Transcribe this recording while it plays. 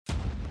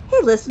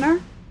Hey, listener.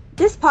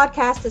 This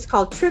podcast is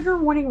called Trigger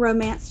Warning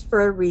Romance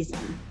for a reason.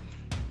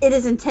 It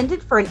is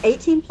intended for an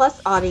 18 plus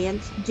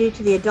audience due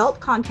to the adult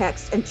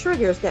context and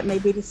triggers that may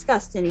be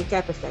discussed in each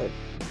episode.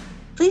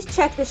 Please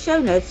check the show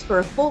notes for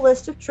a full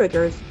list of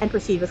triggers and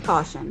proceed with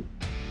caution.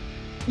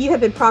 You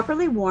have been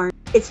properly warned.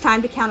 It's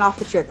time to count off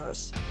the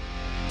triggers.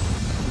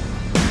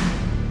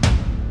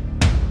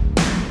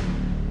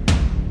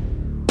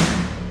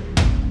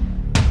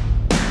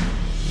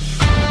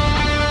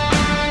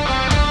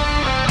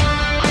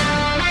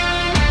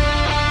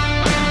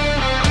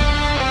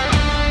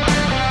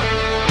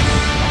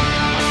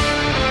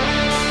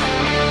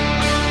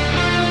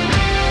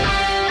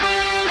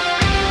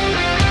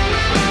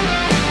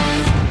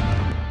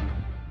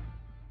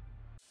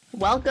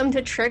 Welcome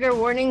to Trigger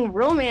Warning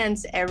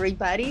Romance,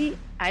 everybody.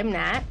 I'm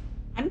Nat.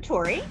 I'm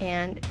Tori.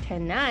 And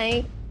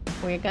tonight,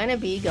 we're going to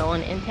be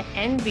going into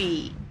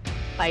Envy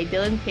by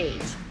Dylan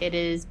Page. It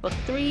is book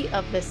 3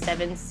 of the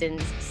Seven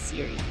Sins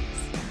series.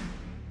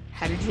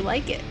 How did you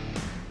like it?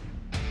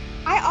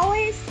 I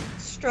always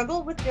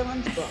struggle with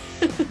Dylan's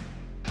books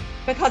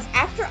because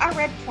after I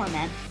read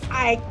Torment,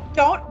 I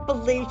don't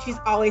believe she's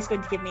always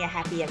going to give me a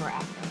happy ever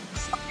after.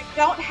 So I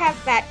don't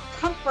have that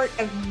comfort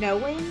of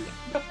knowing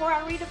before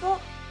I read a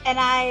book. And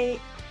I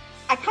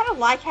kind of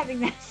like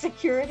having that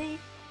security,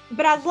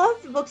 but I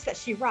love the books that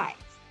she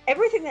writes.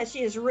 Everything that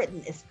she has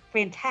written is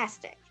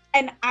fantastic.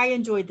 And I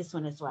enjoyed this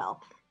one as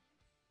well.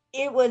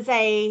 It was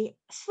a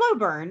slow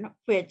burn,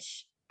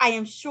 which I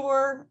am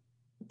sure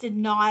did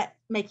not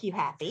make you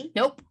happy.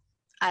 Nope.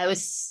 I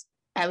was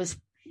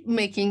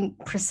making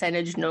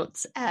percentage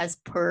notes as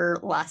per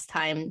last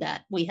time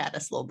that we had a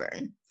slow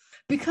burn.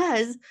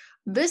 Because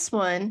this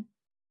one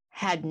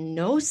had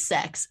no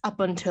sex up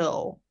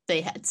until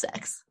they had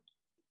sex.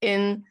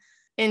 In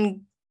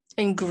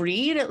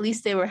Greed, at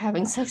least they were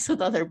having sex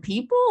with other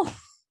people.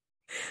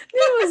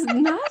 There was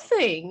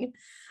nothing.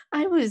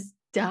 I was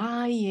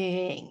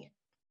dying.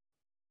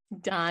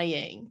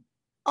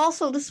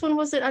 Also, this one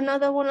wasn't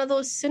another one of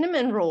those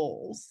cinnamon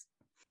rolls.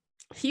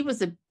 He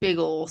was a big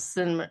old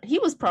cinnamon. He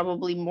was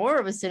probably more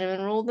of a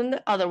cinnamon roll than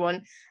the other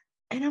one.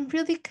 And I'm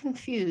really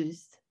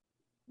confused.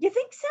 You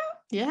think so?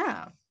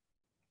 Yeah.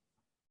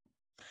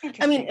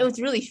 I mean, it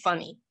was really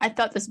funny. I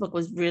thought this book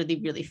was really,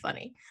 really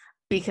funny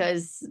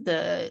because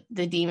the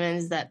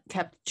demons that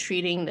kept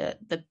treating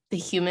the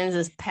humans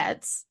as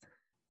pets.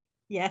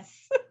 Yes.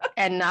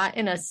 And not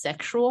in a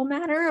sexual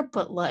manner,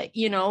 but like,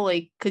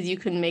 because you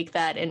can make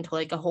that into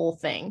like a whole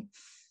thing.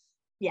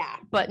 Yeah.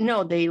 But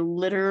no, they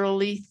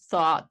literally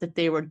thought that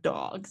they were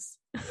dogs.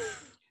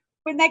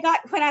 When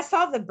I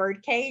saw the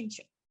bird cage,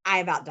 I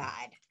about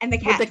died. And the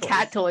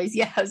cat toys.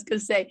 Yeah, I was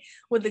gonna say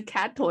with the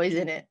cat toys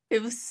in it.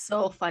 It was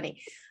so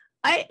funny.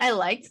 I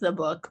liked the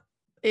book.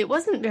 It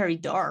wasn't very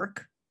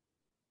dark.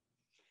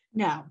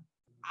 No.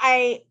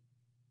 I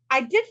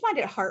did find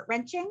it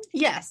heart-wrenching.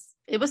 Yes,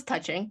 it was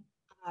touching.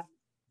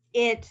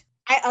 I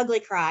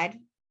ugly cried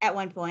at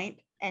one point,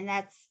 and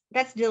that's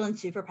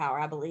Dylan's superpower,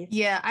 I believe.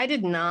 Yeah, I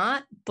did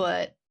not,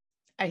 but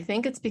I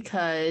think it's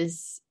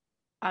because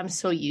I'm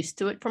so used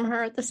to it from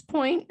her at this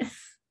point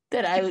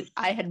that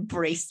I had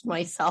braced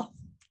myself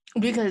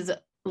because,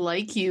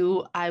 like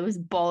you, I was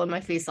bawling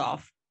my face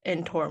off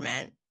in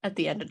Torment at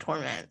the end of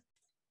Torment.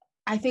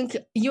 I think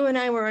you and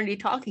I were already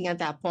talking at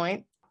that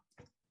point.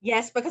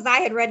 Yes, because I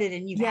had read it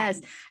and you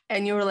hadn't.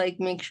 And you were like,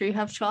 make sure you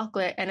have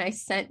chocolate. And I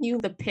sent you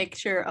the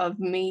picture of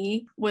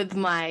me with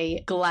my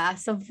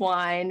glass of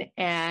wine,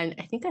 and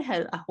I think I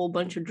had a whole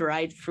bunch of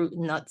dried fruit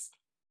and nuts.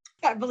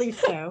 I believe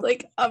so.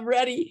 Like, I'm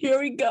ready. Here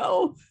we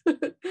go.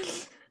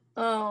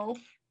 Oh.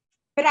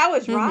 But I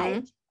was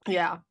right.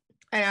 Yeah.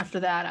 And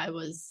after that, I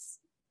was,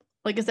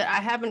 like I said,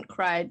 I haven't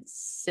cried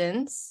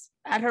since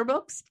at her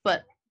books,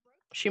 but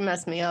she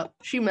messed me up.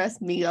 She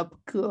messed me up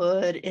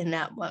good in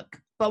that book.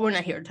 But we're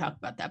not here to talk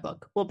about that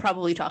book. We'll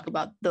probably talk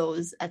about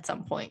those at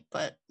some point,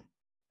 but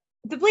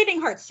the Bleeding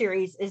Heart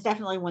series is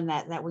definitely one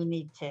that we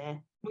need to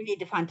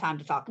find time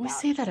to talk about. We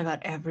say that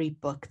about every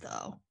book,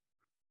 though.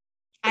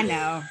 I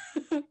know.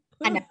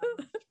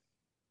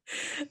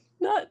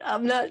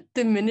 I'm not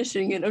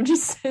diminishing it. I'm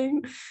just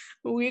saying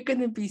we're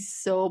going to be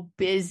so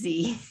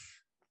busy.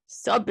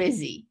 So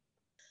busy.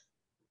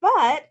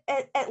 But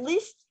at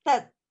least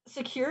that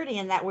security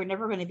in that we're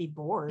never going to be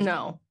bored.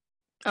 No.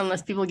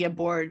 Unless people get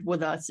bored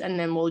with us, and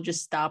then we'll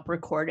just stop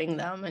recording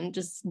them and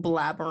just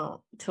blabber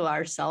to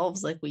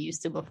ourselves like we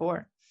used to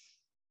before.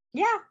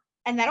 Yeah,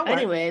 and that'll work.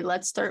 Anyway,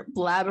 let's start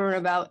blabbering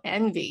about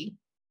Envy.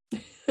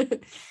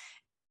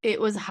 It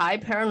was high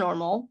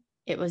paranormal.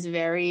 It was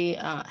very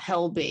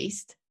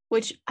hell-based,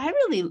 which I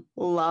really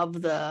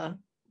love.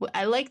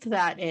 I liked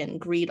that in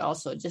Greed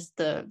also, just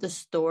the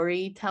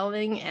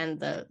storytelling and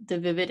the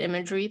vivid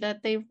imagery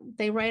that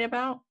they write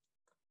about.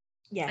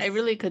 Yes. I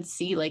really could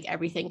see like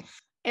everything.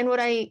 And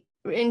what I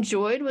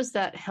enjoyed was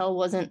that hell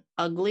wasn't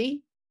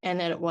ugly, and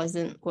that it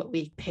wasn't what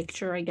we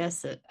picture, I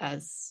guess,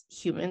 as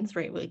humans,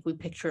 right? Like we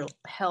picture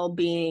hell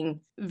being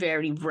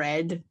very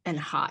red and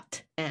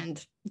hot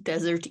and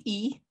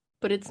desert-y,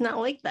 but it's not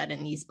like that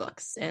in these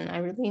books, and I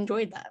really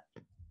enjoyed that.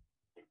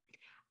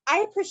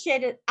 I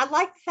appreciate it. I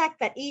like the fact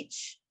that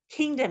each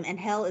kingdom in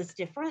hell is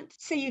different,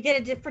 so you get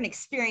a different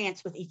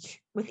experience with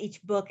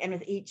each book and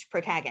with each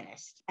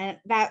protagonist, and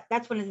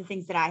that's one of the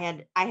things that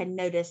I had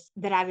noticed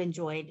that I've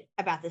enjoyed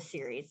about this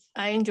series.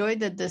 I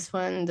enjoyed that this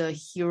one, the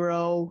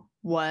hero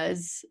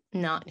was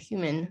not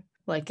human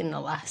like in the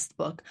last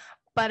book.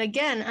 But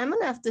again, I'm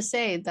gonna have to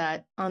say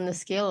that on the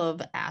scale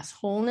of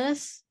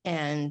assholeness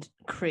and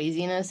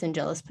craziness and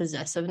jealous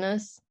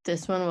possessiveness,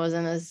 this one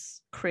wasn't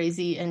as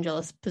crazy and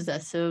jealous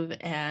possessive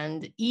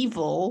and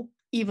evil,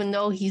 even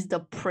though he's the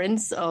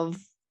prince of,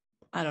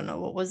 I don't know,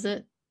 what was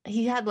it?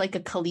 He had like a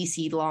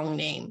Khaleesi long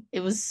name.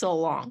 It was so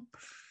long.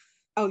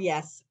 Oh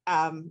yes.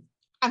 I'm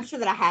sure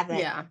that I have it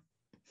Yeah.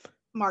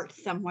 marked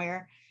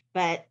somewhere.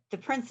 But the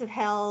Prince of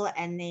Hell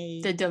and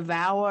the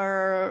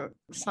Devour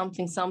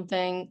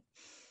something.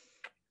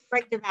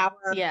 Great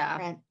Devourer. Yeah.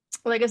 Right.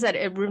 Like I said,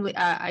 it really,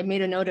 I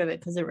made a note of it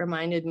because it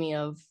reminded me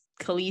of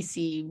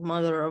Khaleesi,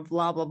 mother of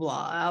blah, blah,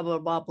 blah, blah,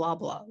 blah, blah,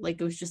 blah. Like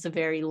it was just it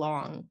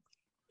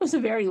was a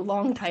very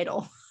long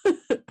title.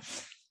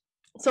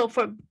 So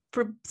for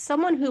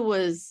someone who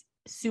was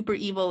super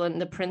evil and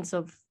the prince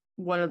of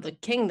one of the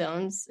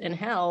kingdoms in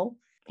hell,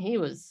 he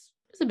was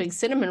a big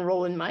cinnamon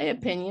roll in my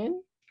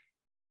opinion.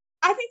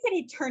 I think that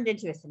he turned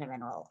into a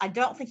cinnamon roll. I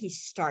don't think he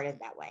started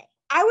that way.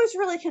 I was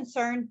really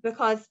concerned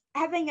because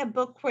having a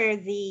book where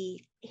the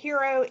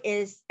hero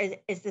is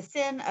the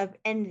sin of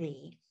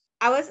envy,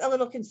 I was a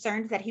little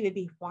concerned that he would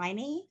be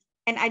whiny,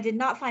 and I did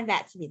not find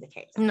that to be the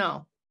case.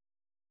 No.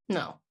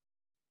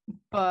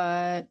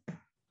 But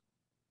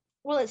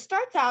well, it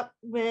starts out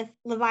with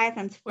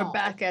Leviathan's fall. We're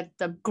back at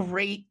the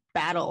great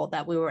battle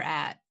that we were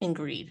at in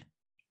Greed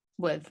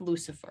with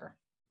Lucifer.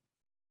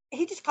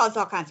 He just caused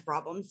all kinds of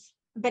problems.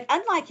 But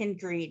unlike in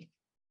Greed,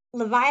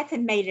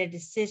 Leviathan made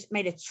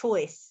a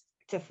choice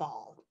to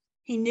fall.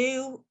 He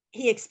knew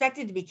he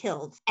expected to be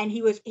killed, and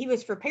he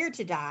was prepared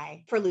to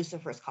die for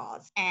Lucifer's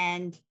cause.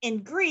 And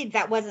in Greed,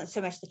 that wasn't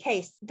so much the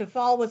case. The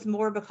fall was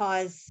more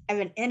because of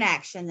an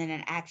inaction than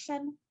an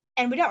action.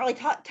 And we don't really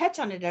touch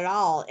on it at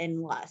all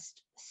in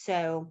Lust.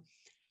 So,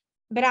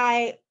 but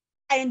I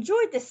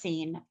enjoyed the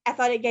scene. I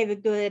thought it gave a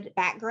good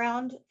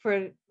background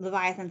for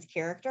Leviathan's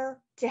character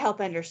to help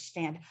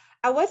understand.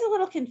 I was a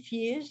little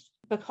confused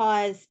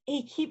because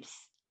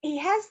he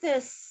has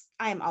this,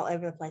 I am all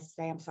over the place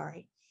today, I'm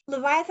sorry.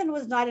 Leviathan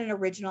was not an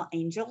original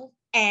angel,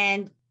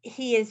 and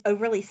he is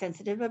overly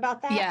sensitive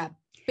about that. Yeah,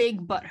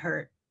 big butt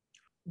hurt.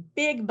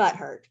 Big butt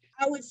hurt.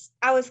 I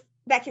was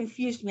that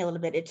confused me a little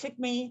bit. It took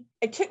me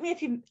a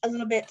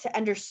little bit to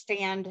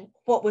understand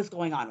what was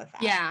going on with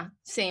that. Yeah,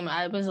 same.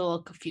 I was a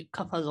little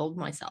puzzled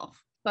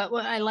myself. But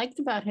what I liked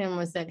about him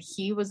was that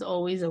he was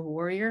always a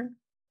warrior.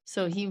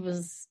 So he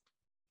wasn't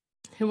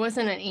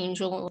an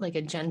angel, like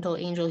a gentle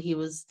angel. He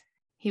was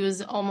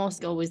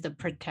almost always the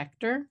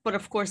protector. But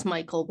of course,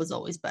 Michael was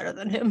always better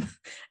than him.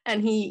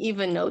 And he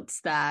even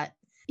notes that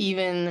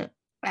even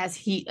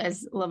as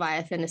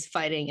Leviathan is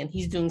fighting and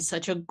he's doing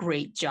such a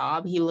great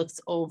job, he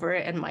looks over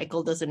and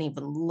Michael doesn't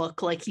even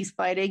look like he's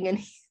fighting, and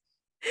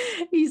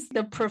he's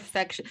the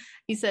perfection.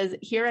 He says,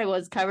 "Here I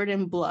was covered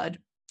in blood.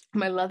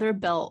 My leather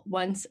belt,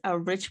 once a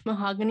rich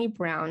mahogany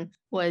brown,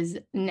 was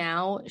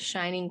now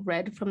shining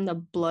red from the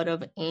blood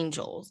of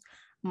angels.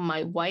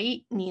 My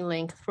white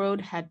knee-length throat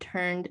had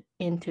turned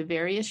into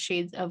various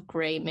shades of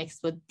gray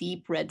mixed with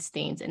deep red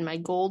stains, and my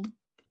gold,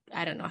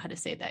 I don't know how to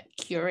say that,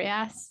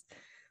 cuirass,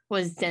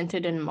 was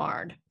dented and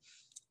marred.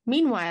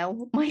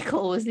 Meanwhile,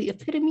 Michael was the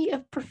epitome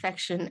of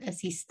perfection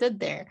as he stood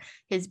there,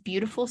 his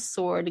beautiful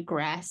sword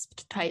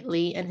grasped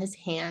tightly in his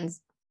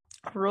hands,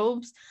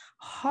 robes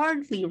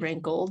hardly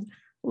wrinkled,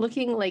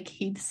 looking like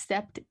he'd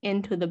stepped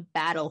into the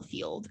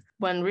battlefield,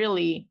 when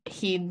really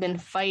he'd been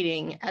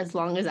fighting as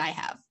long as I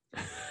have."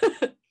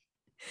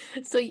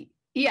 So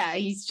yeah,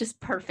 he's just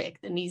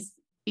perfect, and he's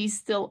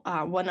still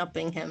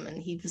one-upping him,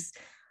 and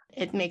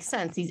it makes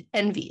sense. He's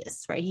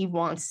envious, right? He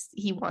wants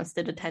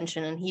the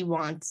attention and he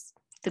wants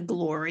the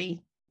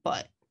glory,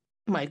 but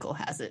Michael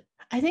has it.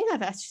 I think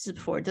I've asked you this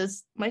before.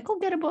 Does Michael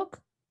get a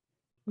book?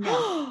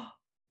 No.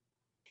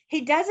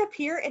 He does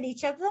appear in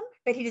each of them,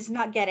 but he does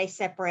not get a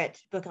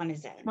separate book on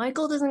his own.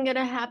 Michael doesn't get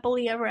a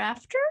happily ever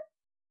after?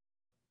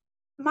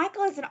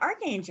 Michael is an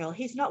archangel.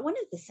 He's not one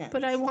of the sins.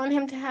 But I want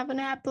him to have an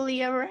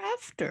happily ever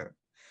after.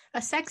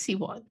 A sexy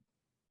one.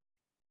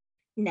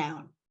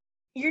 No.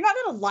 You're not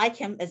going to like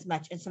him as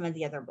much in some of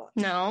the other books.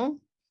 No.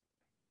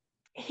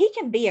 He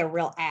can be a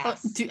real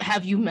ass.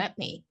 Have you met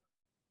me?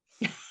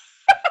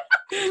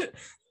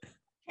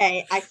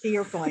 Okay, I see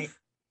your point.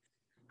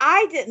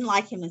 I didn't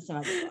like him in some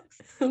of the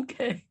books.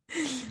 Okay.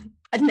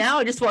 And now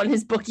I just want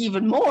his book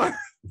even more.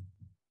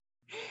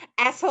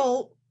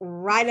 Asshole,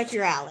 right up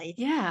your alley.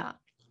 Yeah.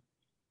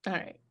 All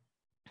right.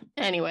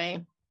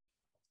 Anyway.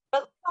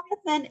 But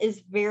Leviathan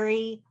is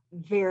very,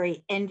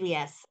 very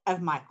envious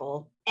of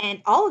Michael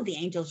and all of the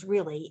angels,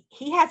 really.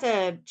 He has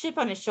a chip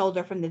on his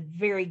shoulder from the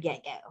very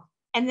get-go.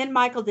 And then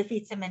Michael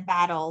defeats him in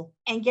battle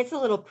and gets a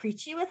little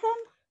preachy with him.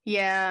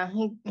 Yeah,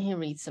 he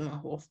reads him a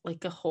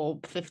whole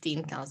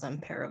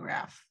 15,000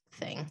 paragraph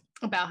thing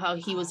about how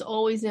he was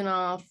always in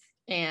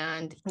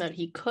and that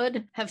he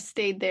could have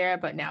stayed there,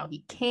 but now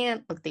he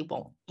can't. Look, they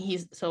won't.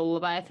 So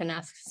Leviathan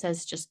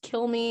says, just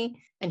kill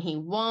me, and he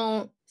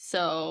won't.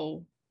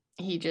 So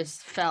he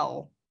just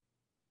fell.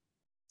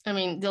 I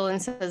mean,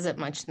 Dylan says it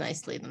much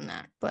nicely than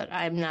that, but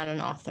I'm not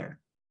an author.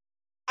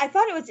 I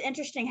thought it was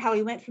interesting how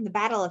he went from the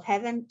battle of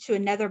heaven to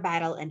another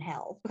battle in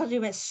hell, because we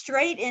went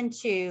straight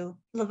into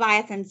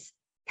Leviathan's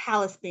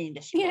palace being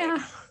destroyed.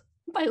 Yeah,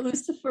 by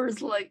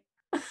Lucifer's, like,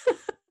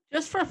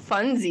 just for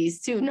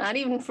funsies too, not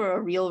even for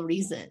a real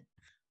reason,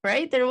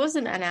 right? There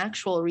wasn't an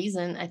actual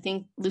reason. I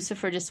think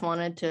Lucifer just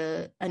wanted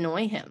to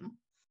annoy him.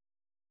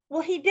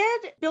 Well, he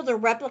did build a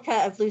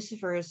replica of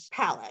Lucifer's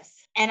palace,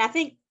 and I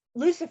think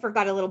Lucifer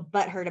got a little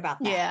butthurt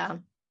about that. Yeah.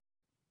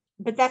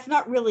 But that's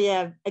not really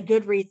a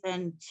good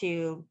reason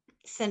to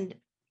send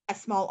a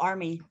small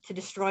army to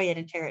destroy it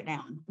and tear it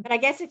down. But I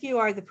guess if you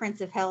are the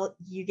Prince of Hell,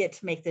 you get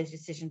to make those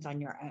decisions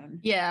on your own.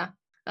 Yeah.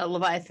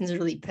 Leviathan's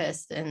really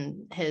pissed,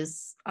 and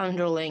his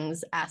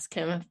underlings ask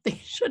him if they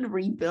should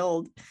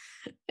rebuild.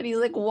 And he's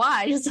like,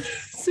 why? Just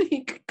so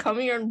you could come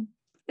here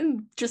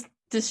and just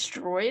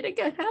destroy it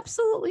again?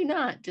 Absolutely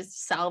not.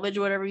 Just salvage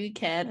whatever you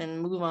can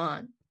and move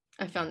on.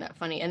 I found that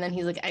funny. And then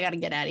he's like, I got to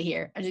get out of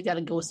here. I just got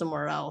to go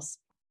somewhere else.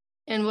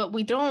 And what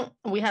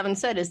we haven't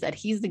said is that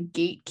he's the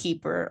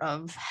gatekeeper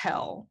of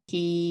hell.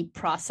 He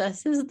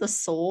processes the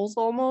souls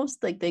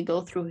almost, like they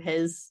go through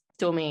his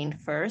domain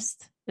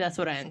first. That's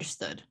what I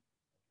understood.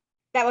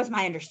 That was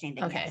my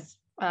understanding. Okay.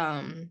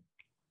 Yes.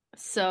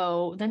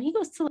 So then he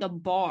goes to the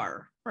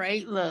bar,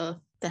 right?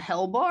 The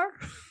hell bar?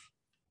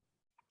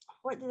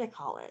 What do they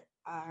call it?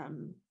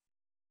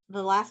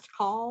 The last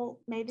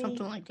call, maybe?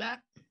 Something like that.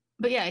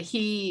 But yeah,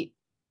 he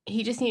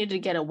just needed to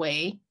get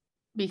away,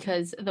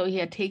 because though he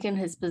had taken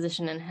his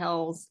position in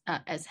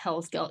as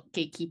hell's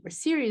gatekeeper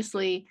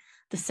seriously,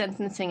 the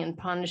sentencing and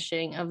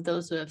punishing of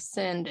those who have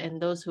sinned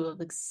and those who have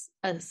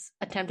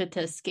attempted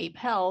to escape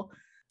hell,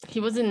 he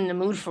wasn't in the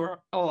mood for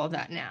all of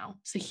that now.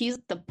 So he's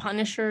the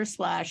punisher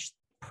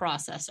 /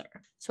 processor.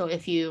 So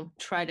if you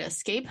try to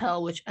escape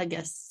hell, which I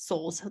guess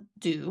souls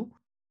do.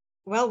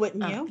 Well,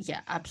 wouldn't you?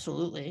 Yeah,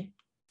 absolutely.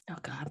 Oh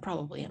God, I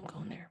probably am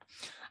going there.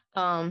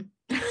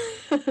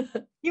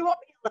 You won't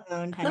be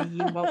alone, honey.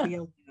 You won't be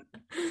alone.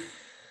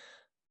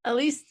 At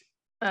least,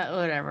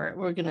 whatever.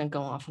 We're going to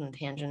go off on a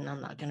tangent.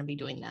 I'm not going to be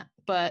doing that.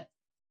 But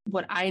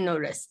what I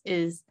noticed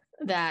is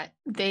that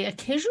they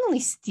occasionally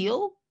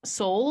steal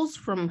souls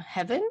from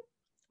heaven.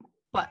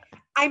 But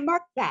I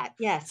marked that,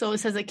 yes. So it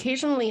says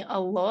occasionally a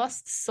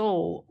lost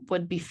soul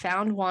would be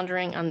found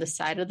wandering on the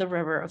side of the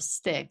river of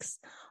Styx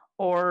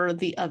or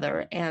the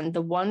other, and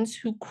the ones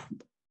who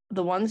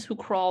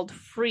crawled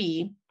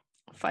free,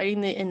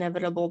 fighting the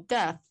inevitable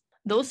death,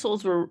 those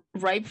souls were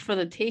ripe for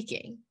the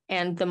taking.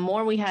 And the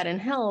more we had in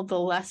hell, the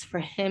less for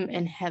him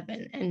in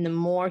heaven, and the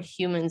more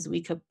humans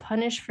we could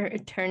punish for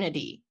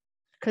eternity.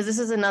 Because this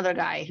is another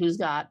guy who's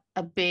got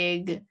a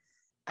big,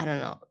 I don't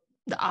know,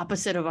 the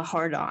opposite of a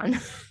hard-on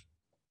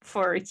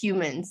for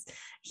humans.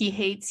 He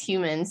hates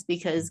humans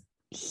because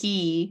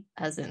he,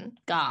 as in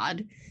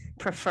God,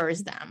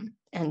 prefers them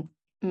and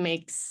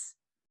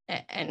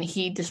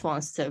he just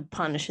wants to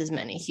punish as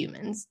many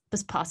humans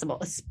as possible,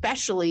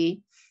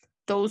 especially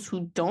those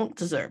who don't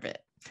deserve it.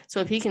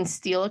 So if he can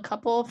steal a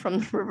couple from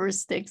the river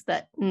Styx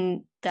that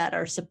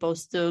are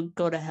supposed to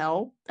go to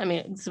hell,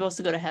 supposed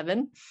to go to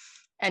heaven,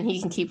 and he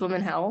can keep them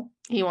in hell,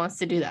 he wants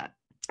to do that.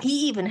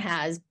 He even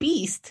has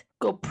Beast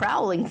go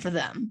prowling for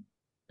them.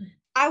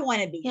 I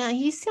want to be. Yeah,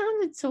 he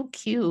sounded so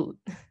cute.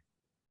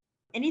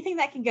 Anything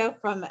that can go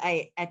from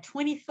a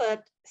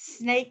 20-foot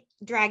snake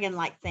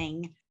dragon-like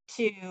thing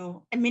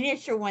to a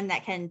miniature one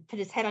that can put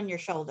his head on your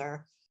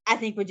shoulder, I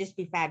think would just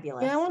be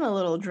fabulous. Yeah, I want a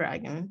little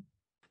dragon.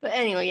 But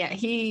anyway, yeah,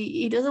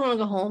 he doesn't want to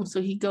go home,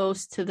 so he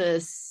goes to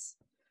the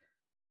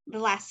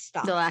last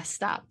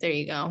stop. There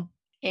you go.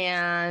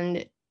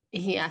 And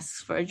he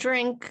asks for a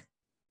drink,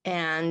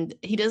 and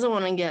he doesn't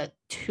want to get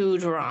too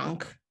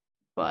drunk,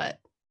 but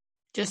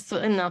just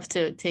enough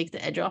to take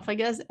the edge off, I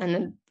guess. And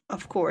then,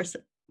 of course,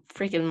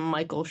 freaking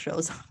Michael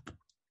shows up.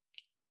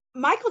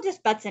 Michael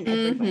just butts in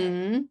everywhere.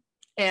 Mm-hmm.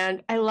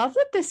 And I love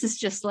that this is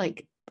just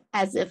like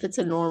as if it's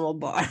a normal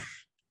bar.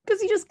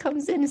 Because he just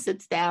comes in and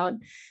sits down.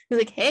 He's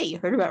like, hey, you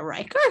heard about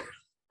Riker?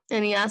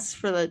 And he asks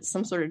for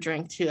some sort of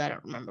drink too. I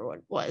don't remember what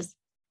it was.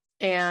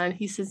 And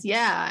he says,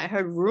 yeah, I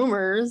heard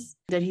rumors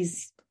that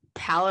he's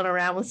palling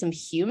around with some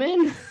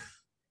human.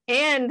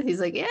 And he's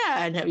like, yeah,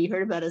 and have you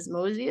heard about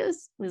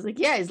Asmodeus? He's like,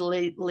 yeah, his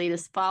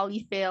latest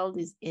folly failed.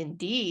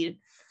 Indeed.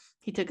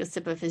 He took a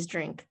sip of his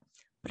drink,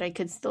 but I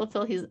could still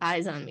feel his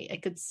eyes on me. I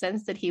could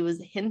sense that he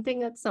was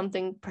hinting at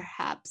something,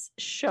 perhaps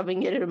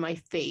shoving it into my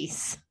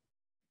face.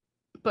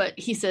 But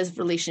he says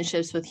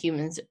relationships with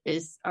humans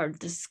are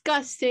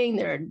disgusting.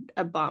 They're an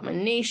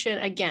abomination.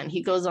 Again,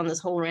 he goes on this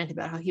whole rant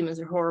about how humans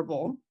are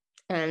horrible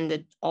and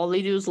that all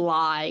they do is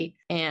lie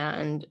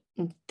and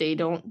they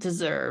don't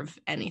deserve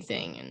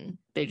anything and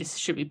they just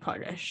should be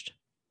punished.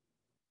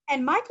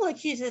 And Michael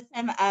accuses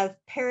him of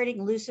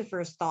parroting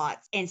Lucifer's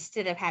thoughts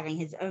instead of having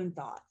his own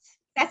thoughts.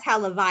 That's how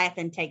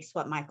Leviathan takes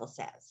what Michael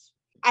says.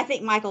 I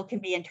think Michael can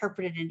be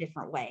interpreted in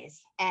different ways.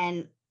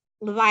 And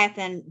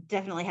Leviathan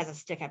definitely has a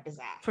stick up his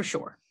ass. For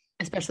sure.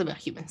 Especially about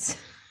humans.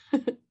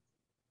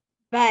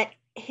 But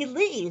he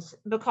leaves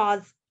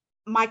because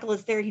Michael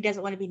is there. He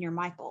doesn't want to be near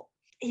Michael.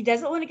 He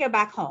doesn't want to go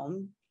back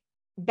home,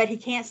 but he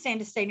can't stand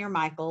to stay near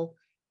Michael.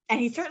 And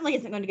he certainly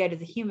isn't going to go to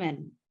the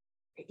human.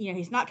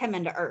 He's not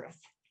coming to Earth.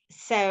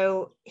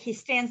 So he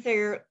stands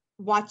there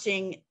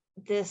watching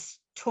this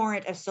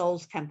torrent of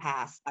souls come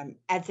past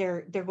as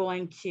they're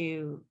going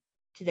to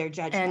their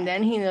judgment. And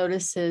then he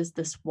notices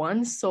this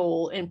one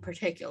soul in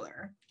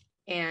particular,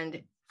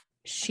 and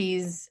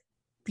she's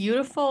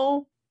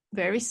beautiful,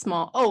 very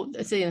small. Oh,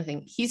 that's the other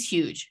thing. He's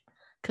huge,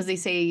 because they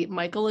say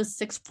Michael is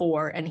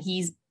 6'4", and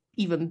he's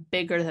even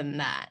bigger than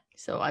that.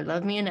 So I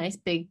love me a nice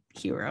big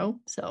hero.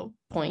 So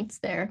points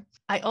there.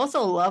 I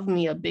also love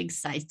me a big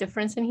size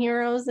difference in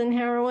heroes and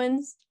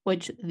heroines,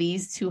 which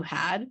these two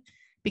had,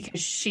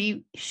 because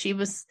she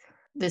was,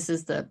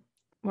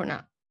 we're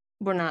not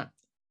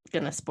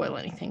gonna spoil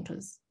anything,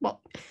 because,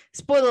 well,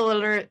 spoiler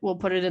alert, we'll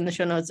put it in the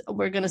show notes.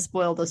 We're gonna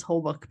spoil this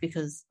whole book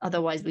because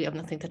otherwise we have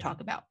nothing to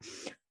talk about.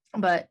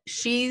 But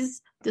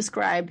she's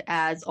described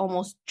as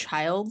almost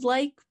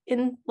childlike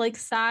in like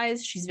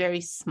size. She's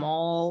very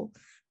small,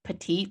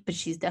 petite, but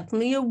she's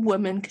definitely a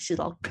woman because she's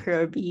all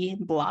curvy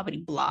and blah blah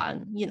blah.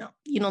 And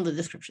you know the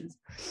descriptions.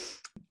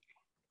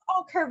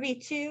 All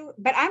curvy too,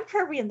 but I'm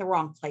curvy in the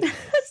wrong place.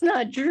 That's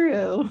not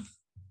true.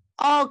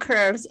 All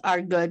curves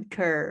are good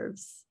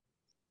curves.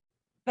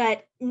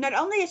 But not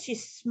only is she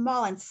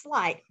small and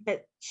slight,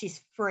 but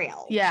she's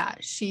frail. Yeah,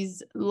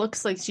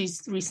 looks like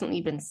she's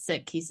recently been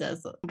sick, he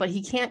says. But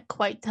he can't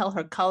quite tell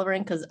her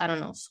coloring because, I don't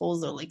know,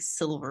 souls are like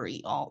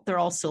silvery. They're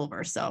all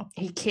silver. So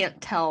he can't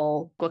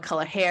tell what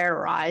color hair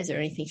or eyes or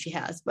anything she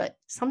has. But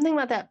something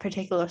about that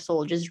particular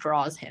soul just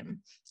draws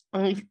him.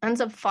 And he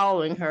ends up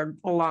following her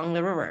along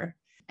the river.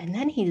 And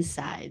then he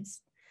decides,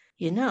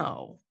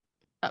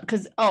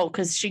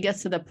 because she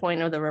gets to the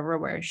point of the river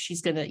where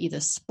she's going to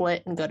either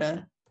split and go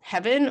to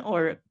heaven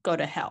or go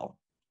to hell.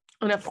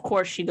 And of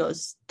course she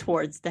goes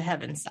towards the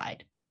heaven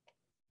side.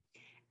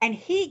 And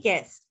he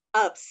gets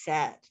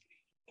upset.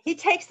 He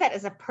takes that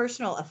as a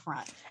personal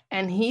affront.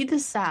 And he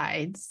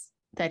decides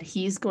that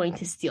he's going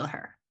to steal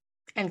her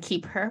and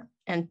keep her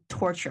and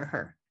torture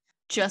her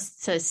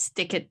just to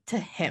stick it to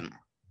him.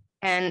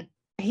 And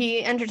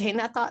he entertained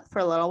that thought for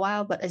a little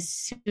while, but as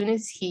soon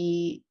as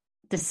he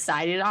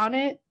decided on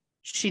it,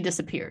 she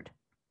disappeared.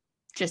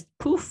 Just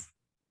poof,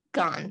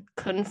 gone.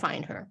 Couldn't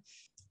find her.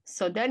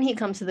 So then he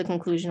comes to the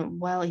conclusion,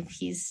 well, if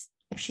she's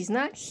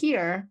not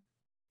here,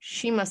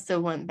 she must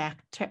have went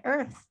back to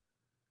Earth.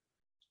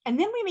 And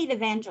then we meet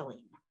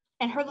Evangeline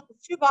in her little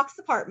shoebox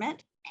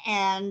apartment.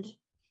 And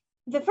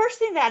the first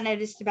thing that I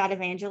noticed about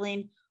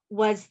Evangeline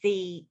was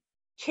the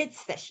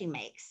kits that she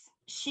makes.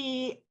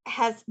 She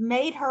has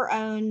made her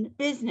own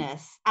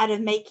business out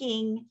of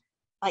making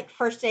like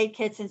first aid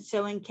kits and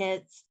sewing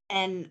kits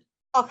and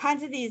all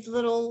kinds of these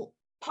little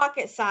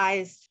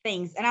pocket-sized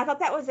things. And I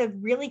thought that was a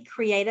really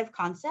creative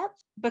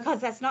concept,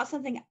 because that's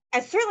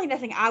certainly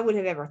nothing I would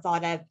have ever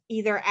thought of,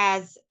 either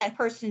as a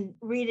person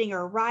reading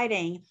or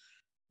writing,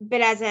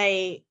 but as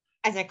a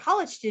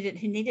college student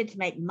who needed to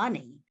make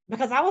money,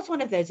 because I was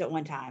one of those at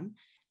one time.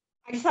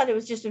 I just thought it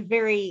was just a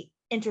very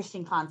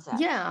interesting concept.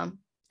 Yeah,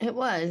 it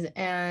was.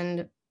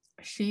 And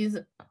she's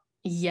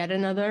yet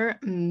another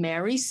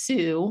Mary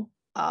Sue,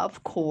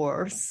 of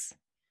course.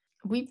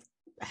 We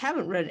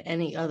haven't read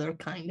any other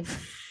kind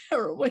of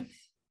heroine,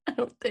 I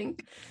don't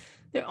think.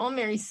 They're all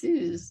Mary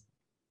Sue's.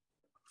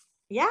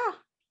 Yeah.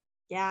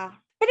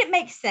 But it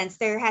makes sense.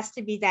 There has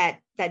to be that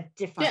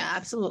difference. Yeah,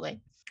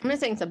 absolutely. I'm not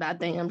saying it's a bad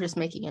thing. I'm just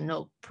making a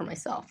note for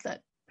myself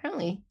that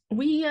apparently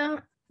we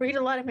read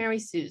a lot of Mary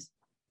Sue's.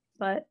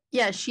 But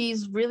yeah,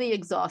 she's really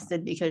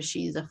exhausted because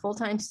she's a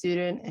full-time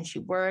student and she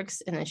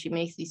works, and then she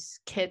makes these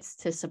kits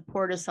to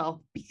support herself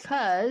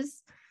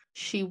because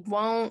she doesn't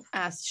want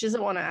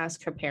to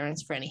ask her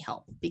parents for any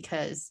help,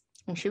 because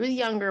when she was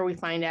younger, we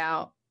find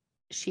out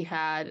she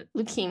had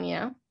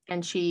leukemia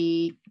and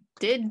she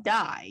did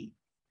die.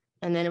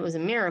 And then it was a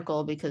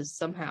miracle because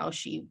somehow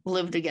she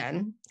lived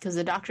again, because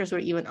the doctors were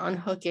even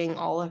unhooking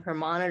all of her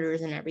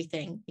monitors and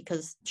everything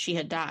because she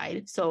had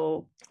died.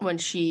 So when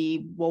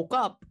she woke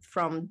up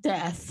from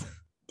death,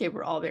 they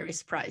were all very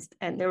surprised.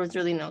 And there was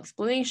really no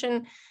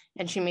explanation.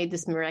 And she made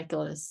this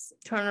miraculous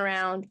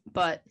turnaround.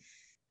 But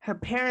her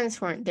parents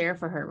weren't there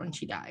for her when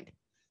she died.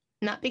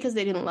 Not because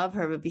they didn't love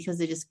her, but because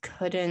they just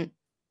couldn't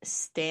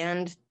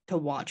stand to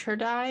watch her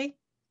die.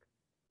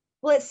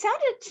 Well, it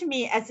sounded to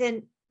me as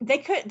in they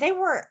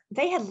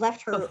had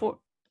left her before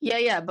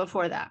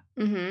that.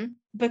 Mm-hmm.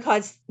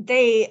 Because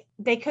they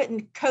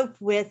couldn't cope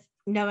with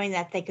knowing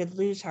that they could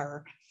lose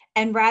her,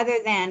 and rather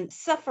than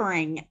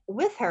suffering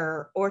with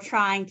her or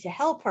trying to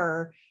help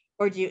her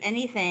or do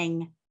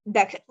anything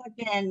that could have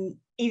been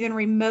even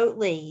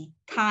remotely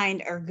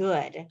kind or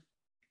good,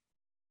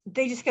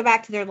 they just go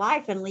back to their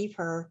life and leave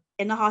her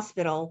in the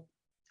hospital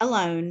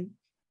alone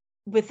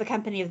with the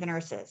company of the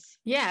nurses.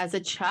 Yeah, as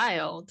a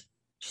child.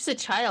 She's a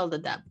child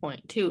at that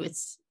point too.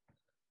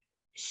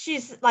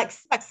 she's like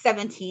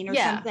 17 or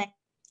something.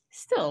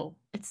 Still,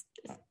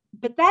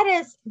 but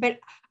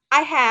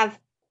I have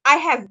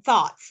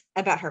thoughts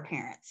about her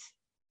parents,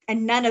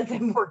 and none of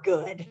them were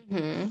good.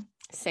 Mm-hmm.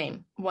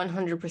 Same,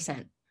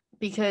 100%.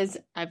 Because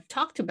I've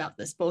talked about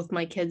this. Both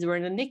my kids were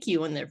in a NICU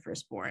when they're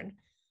first born.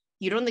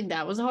 You don't think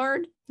that was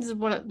hard?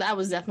 That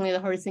was definitely the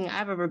hardest thing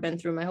I've ever been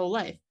through my whole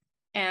life.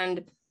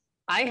 And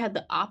I had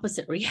the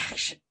opposite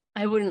reaction.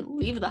 I wouldn't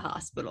leave the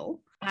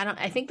hospital.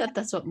 I think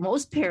that's what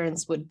most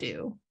parents would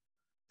do.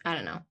 I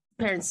don't know.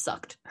 Parents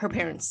sucked. Her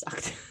parents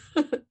sucked.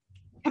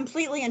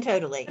 Completely and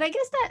totally. But I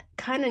guess that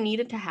kind of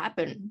needed to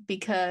happen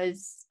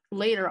because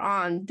later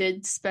on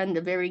did spend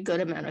a very good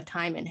amount of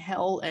time in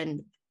hell,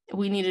 and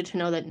we needed to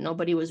know that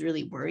nobody was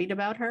really worried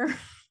about her.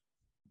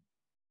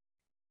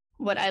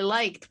 What I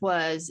liked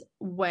was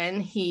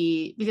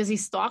because he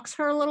stalks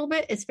her a little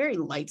bit, it's very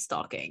light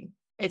stalking.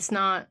 It's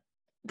not,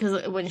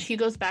 because when she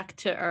goes back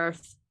to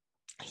Earth,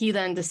 he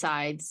then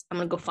decides, I'm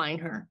going to go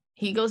find her.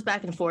 He goes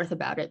back and forth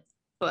about it,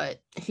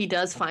 but he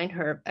does find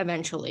her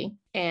eventually,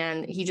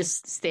 and he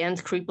just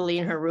stands creepily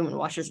in her room and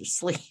watches her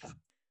sleep.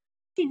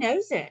 She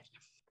knows it.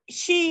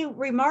 She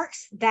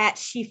remarks that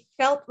she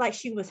felt like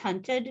she was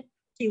hunted.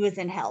 She was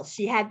in hell.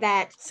 She had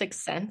that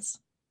sixth sense.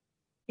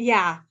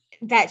 Yeah,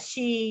 that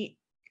she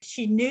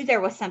knew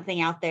there was something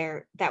out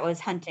there that was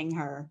hunting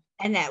her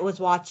and that was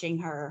watching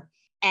her,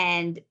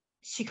 and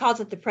she calls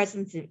it the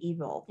presence of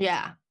evil.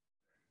 Yeah,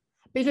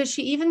 because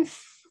she even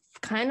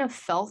kind of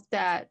felt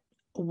that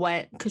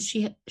because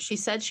she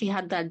said she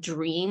had that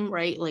dream,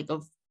 right, like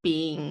of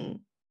being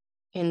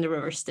in the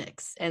river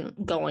Styx and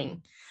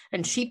going,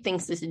 and she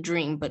thinks it's a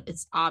dream, but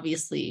it's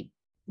obviously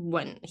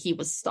when he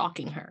was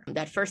stalking her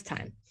that first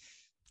time.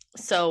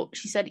 So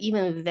she said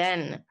even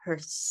then her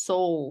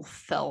soul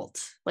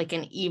felt like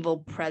an evil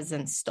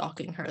presence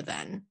stalking her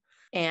then.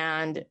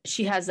 And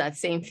she has that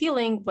same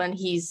feeling when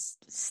he's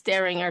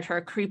staring at her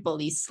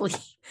creepily sleep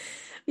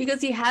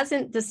because he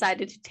hasn't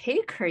decided to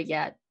take her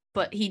yet,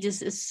 but he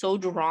just is so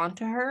drawn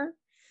to her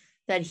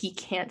that he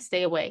can't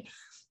stay away.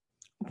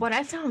 What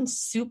I found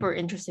super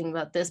interesting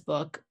about this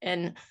book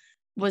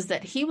was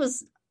that he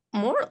was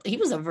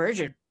a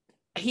virgin.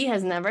 He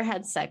has never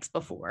had sex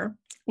before,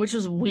 which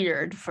was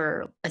weird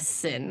for a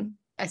sin,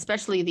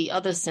 especially the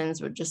other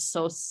sins were just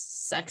so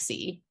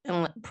sexy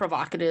and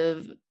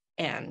provocative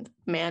and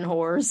man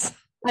whores.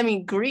 I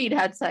mean, Greed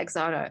had sex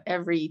on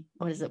every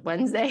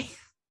Wednesday?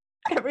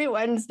 Every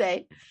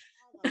Wednesday.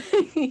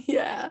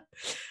 Yeah.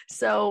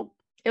 So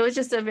it was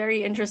just a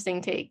very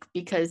interesting take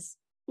because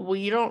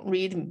we don't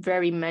read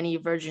very many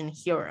virgin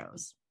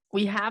heroes.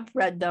 We have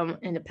read them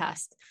in the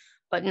past,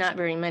 but not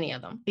very many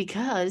of them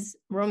because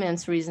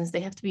romance reasons,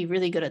 they have to be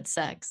really good at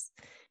sex.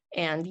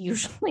 And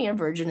usually a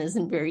virgin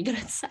isn't very good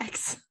at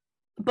sex.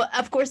 But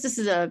of course, this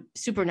is a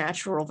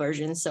supernatural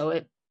version,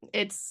 so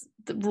it's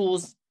the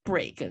rules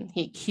break, and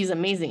he's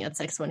amazing at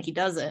sex when he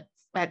does it.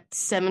 At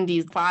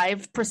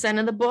 75%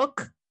 of the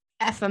book,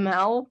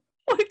 FML,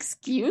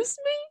 excuse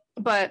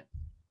me? But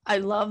I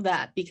love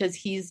that because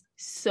he's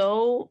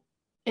so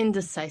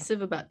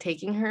indecisive about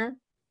taking her,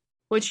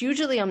 which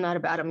usually I'm not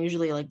about. I'm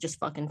usually like, just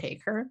fucking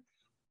take her.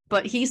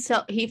 But he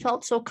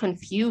felt so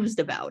confused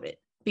about it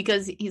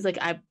because he's like,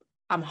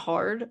 I'm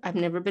hard. I've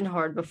never been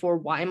hard before.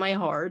 Why am I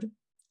hard?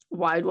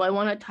 Why do I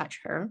want to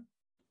touch her?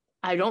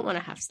 I don't want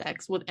to have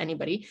sex with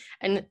anybody.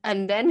 And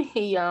then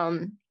he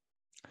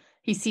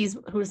sees,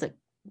 who is it?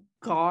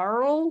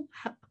 Garl?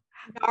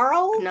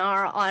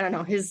 Gnarl, I don't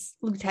know, his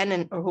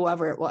lieutenant or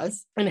whoever it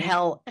was in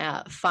hell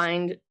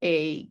find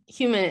a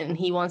human, and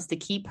he wants to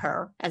keep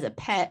her as a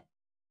pet.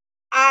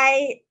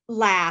 I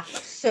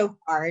laughed so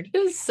hard. It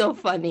was so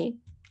funny.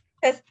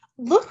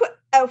 Look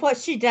what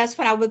she does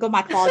when I wiggle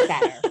my claws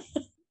at her.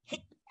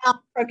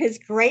 From his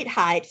great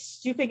height,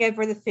 stooping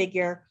over the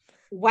figure,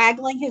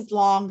 waggling his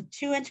long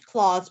 2-inch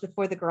claws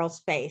before the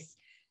girl's face.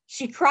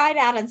 She cried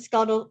out and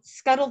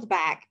scuttled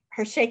back,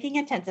 her shaking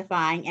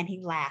intensifying, and he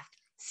laughed.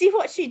 See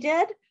what she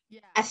did? Yeah.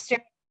 I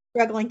stared,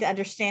 struggling to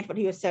understand what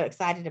he was so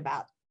excited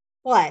about.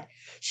 What?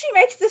 She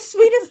makes the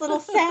sweetest little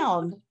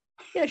sound.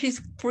 Yeah, she's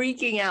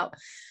freaking out,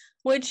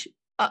 which,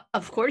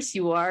 of course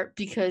you are,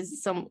 because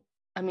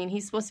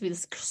he's supposed to be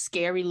this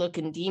scary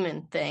looking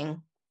demon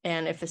thing.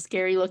 And if a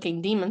scary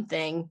looking demon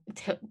thing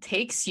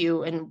takes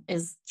you and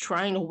is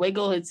trying to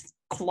wiggle its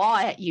claw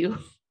at you,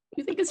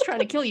 you think it's trying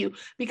to kill you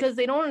because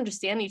they don't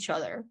understand each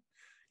other.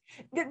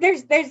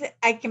 There's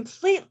a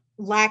complete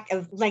lack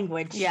of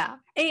language. Yeah.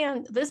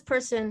 And this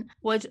person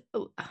was,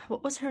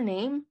 what was her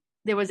name?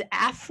 There was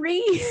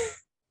Afri.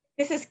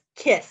 This is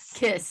Kiss.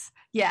 Kiss.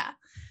 Yeah.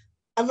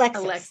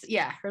 Alexis.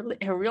 Yeah.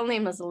 Her real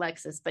name is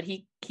Alexis, but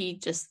he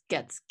just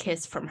gets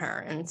Kiss from her.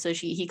 And so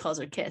he calls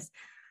her Kiss.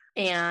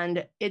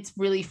 And it's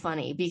really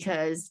funny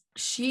because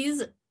she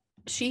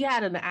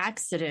had an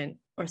accident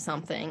or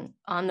something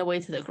on the way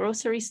to the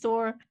grocery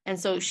store. And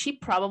so she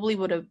probably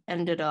would have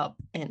ended up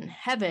in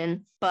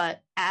heaven.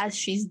 But as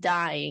she's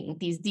dying,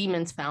 these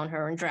demons found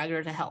her and dragged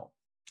her to hell.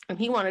 And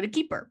he wanted to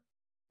keep her.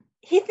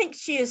 He thinks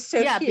she is so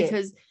cute. Yeah,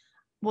 because,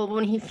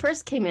 when he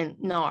first came in,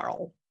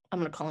 Gnarl, I'm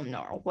going to call him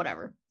Gnarl,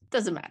 whatever.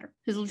 Doesn't matter.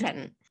 His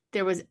lieutenant.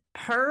 There was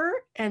her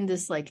and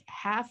this like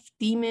half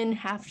demon,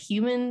 half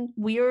human,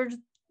 weird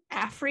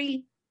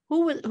Afri.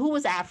 Who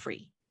was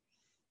Afri?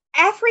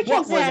 Afri What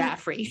comes was in.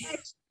 Afri?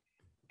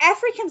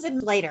 Afri comes in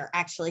later,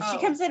 actually. She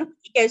comes in when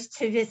he goes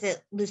to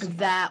visit Lucifer.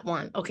 That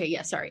one. Okay,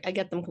 yeah, sorry. I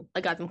got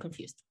them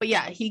confused. But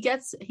yeah, he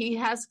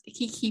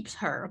keeps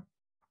her.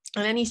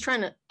 And then he's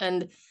trying to,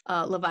 and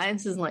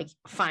Leviathan's like,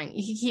 fine,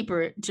 you can keep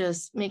her.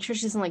 Just make sure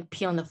she doesn't like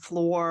pee on the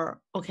floor.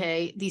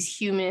 Okay, these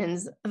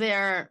humans,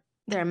 they're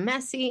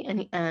messy.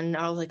 And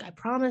I was like, I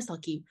promise,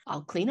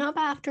 I'll clean up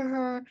after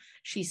her.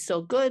 She's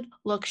so good.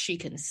 Look, she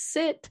can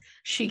sit,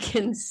 she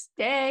can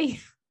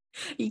stay.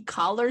 He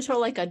collars her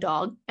like a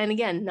dog. And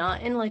again,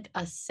 not in like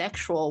a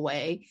sexual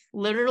way,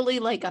 literally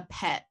like a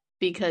pet,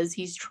 because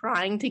he's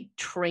trying to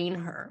train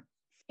her.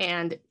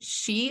 And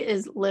she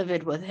is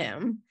livid with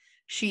him.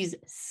 She's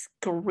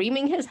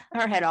screaming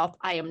her head off.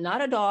 I am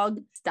not a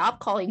dog. Stop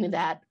calling me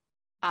that.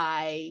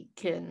 I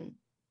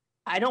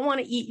don't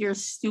want to eat your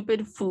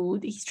stupid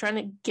food. He's trying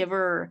to give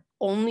her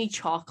only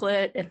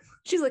chocolate. And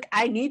she's like,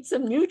 I need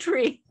some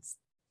nutrients.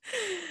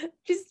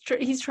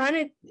 He's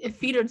trying to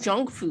feed her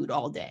junk food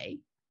all day.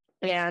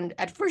 And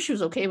at first she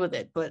was okay with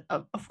it. But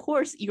of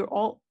course,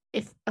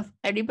 if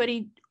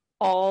anybody,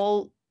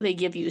 all they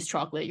give you is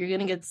chocolate, you're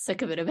going to get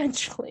sick of it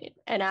eventually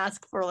and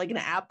ask for like an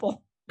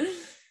apple.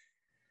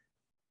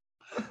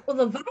 Well,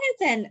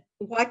 Leviathan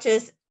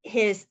watches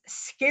his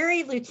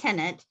scary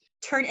lieutenant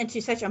turn into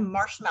such a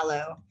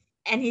marshmallow,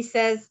 and he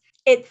says,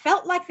 it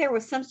felt like there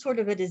was some sort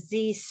of a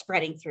disease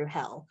spreading through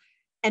hell,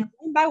 and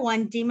one by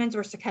one, demons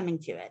were succumbing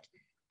to it.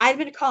 I've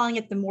been calling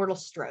it the mortal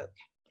stroke.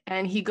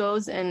 And he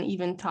goes and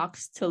even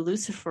talks to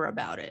Lucifer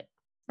about it,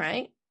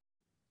 right?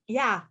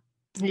 Yeah.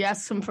 He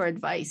asks him for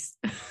advice.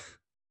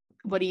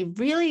 What he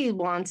really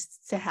wants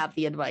to have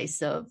the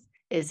advice of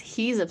is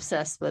he's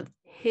obsessed with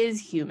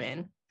his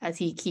human, as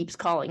he keeps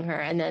calling her,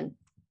 and then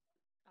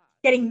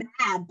getting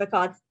mad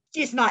because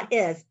she's not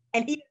his,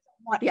 and he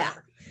doesn't want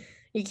her.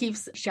 He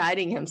keeps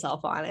chiding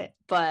himself on it.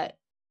 But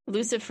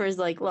Lucifer's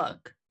like,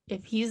 look,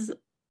 if he's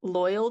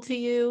loyal to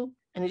you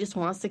and he just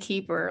wants to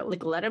keep her,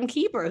 like, let him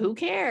keep her. Who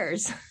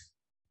cares?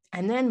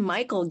 And then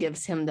Michael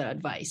gives him the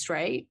advice,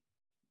 right?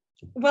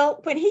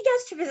 Well, when he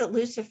goes to visit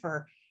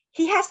Lucifer,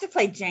 he has to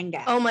play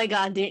Jenga. Oh my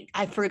God,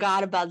 I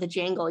forgot about the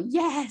jangle.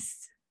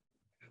 Yes.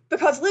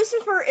 Because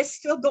Lucifer is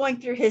still going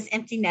through his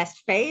empty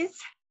nest phase.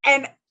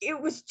 And it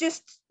was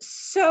just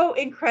so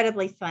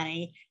incredibly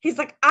funny. He's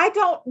like, I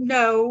don't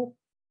know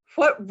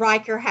what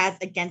Riker has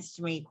against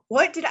me.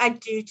 What did I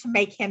do to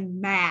make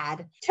him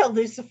mad? Tell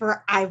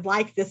Lucifer, I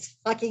like this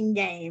fucking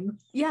game.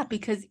 Yeah,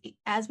 because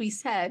as we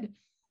said,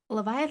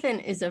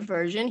 Leviathan is a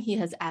virgin. He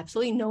has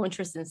absolutely no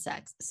interest in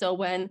sex. So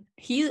when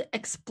he's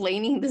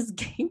explaining this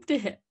game to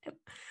him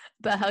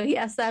about how he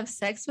has to have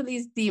sex with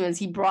these demons,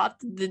 he brought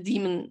the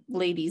demon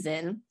ladies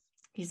in.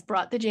 He's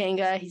brought the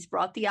Jenga. He's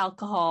brought the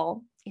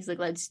alcohol. He's like,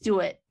 let's do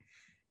it.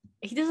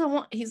 He doesn't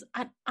want,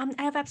 I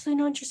have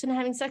absolutely no interest in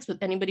having sex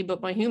with anybody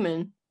but my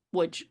human,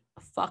 which,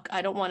 fuck,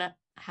 I don't want to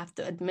have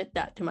to admit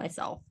that to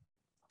myself.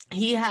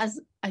 I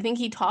think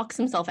he talks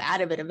himself out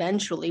of it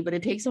eventually, but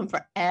it takes him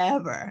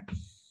forever.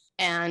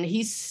 And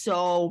he's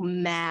so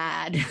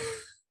mad.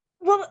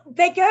 Well,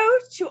 they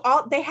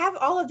have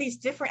all of these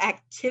different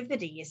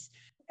activities.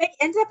 They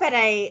end up at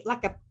a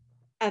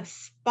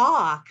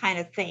spa kind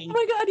of thing. Oh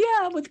my God,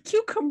 yeah, with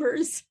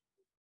cucumbers.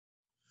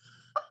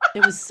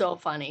 It was so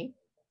funny.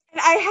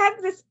 And I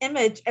have this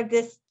image of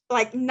this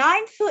like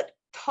 9-foot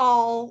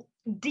tall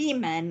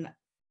demon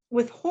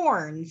with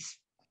horns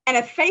and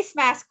a face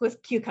mask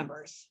with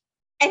cucumbers.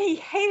 And he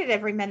hated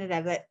every minute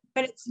of it,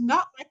 but it's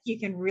not like you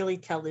can really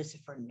tell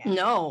Lucifer no.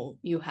 No,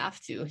 you have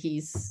to.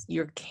 He's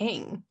your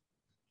king.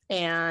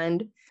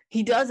 And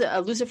he does it.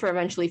 Lucifer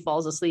eventually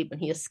falls asleep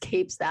and he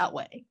escapes that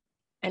way.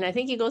 And I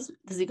think does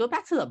he go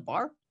back to the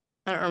bar?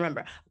 I don't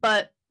remember.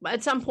 But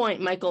at some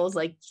point, Michael's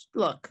like,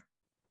 look,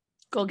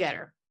 go get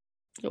her.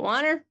 You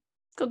want her?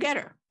 Go get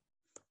her.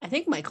 I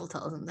think Michael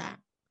tells him that.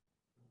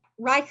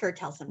 Riker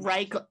tells him that.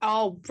 Riker.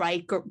 Oh,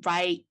 Riker,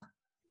 right.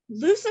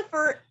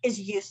 Lucifer is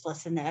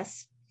useless in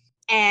this.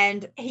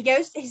 And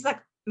he's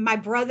like, my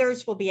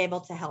brothers will be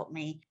able to help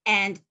me.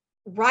 And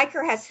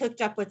Riker has hooked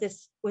up with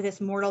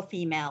this mortal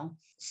female.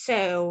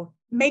 So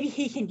maybe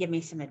he can give me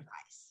some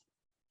advice.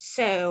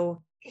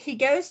 So he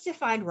goes to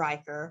find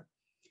Riker,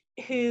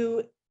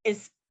 who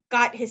is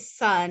got his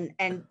son,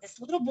 and this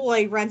little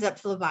boy runs up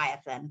to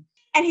Leviathan,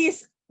 and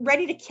he's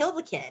ready to kill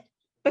the kid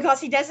because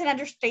he doesn't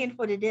understand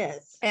what it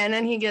is. And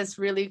then he gets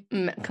really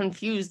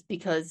confused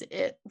because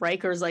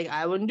Riker's like,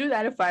 I wouldn't do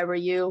that if I were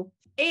you.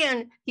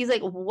 And he's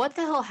like, what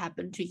the hell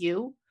happened to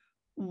you?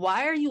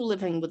 Why are you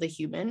living with a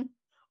human?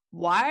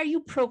 Why are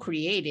you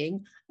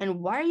procreating? And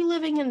why are you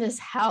living in this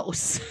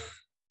house?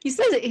 He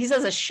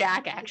says a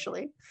shack,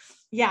 actually.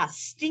 Yeah,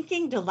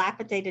 stinking,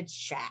 dilapidated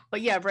shack.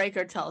 But yeah,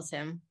 Riker tells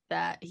him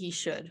that he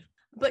should.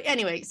 But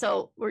anyway,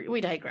 so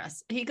we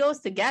digress. He goes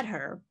to get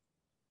her.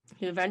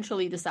 He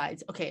eventually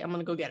decides, okay, I'm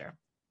going to go get her.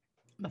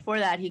 Before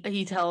that,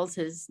 he tells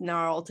his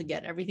Gnarl to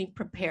get everything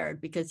prepared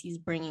because he's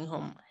bringing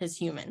home his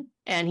human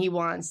and he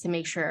wants to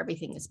make sure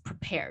everything is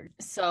prepared.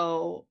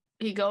 So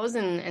he goes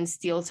and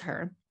steals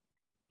her.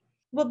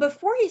 Well,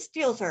 before he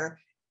steals her,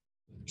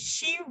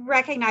 she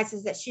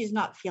recognizes that she's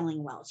not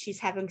feeling well. She's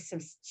having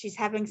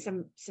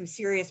some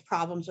serious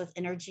problems with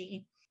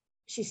energy.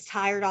 She's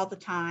tired all the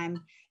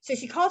time. So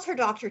she calls her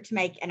doctor to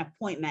make an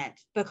appointment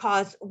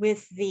because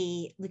with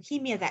the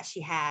leukemia that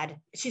she had,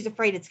 she's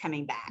afraid it's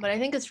coming back. But I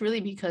think it's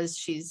really because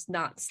she's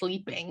not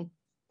sleeping,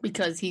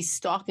 because he's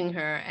stalking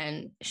her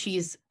and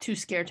she's too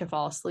scared to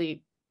fall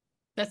asleep.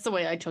 That's the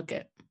way I took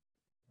it.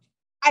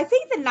 I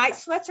think the night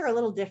sweats are a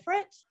little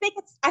different.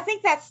 I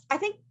think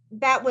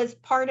that was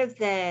part of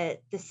the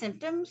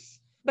symptoms,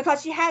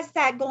 because she has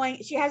that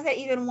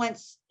even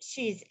once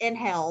she's in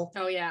hell.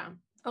 Oh yeah.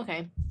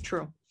 Okay,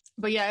 true.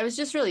 But yeah, it was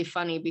just really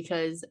funny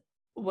because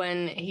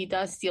when he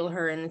does steal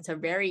her, and it's a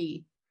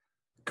very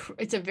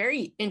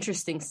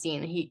interesting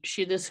scene.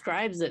 She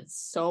describes it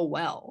so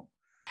well,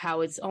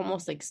 how it's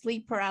almost like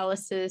sleep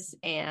paralysis,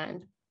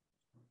 and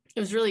it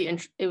was really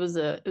it was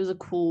a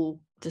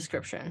cool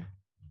description.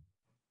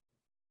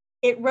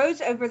 It rose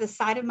over the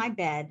side of my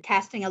bed,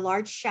 casting a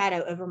large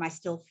shadow over my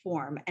still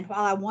form, and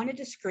while I wanted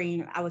to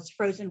scream, I was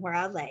frozen where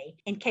I lay,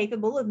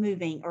 incapable of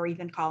moving or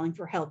even calling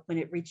for help when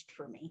it reached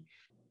for me.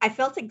 I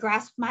felt it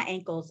grasp my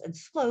ankles, and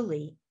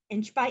slowly,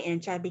 inch by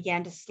inch, I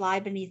began to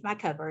slide beneath my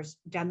covers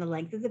down the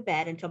length of the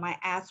bed until my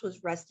ass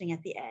was resting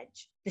at the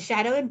edge. The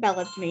shadow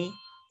enveloped me,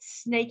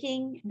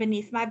 snaking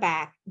beneath my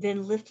back,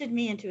 then lifted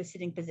me into a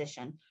sitting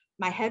position.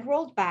 My head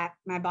rolled back,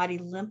 my body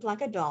limp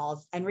like a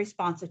doll's,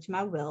 unresponsive to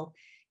my will,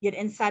 yet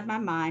inside my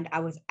mind, I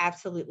was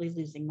absolutely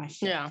losing my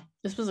shit. Yeah,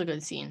 this was a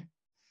good scene.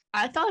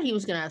 I thought he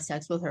was going to have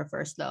sex with her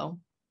first, though,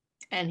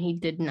 and he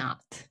did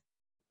not.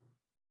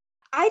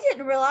 I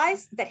didn't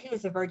realize that he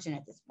was a virgin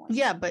at this point.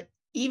 Yeah, but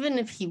even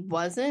if he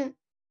wasn't,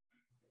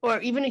 or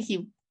even if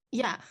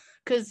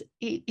because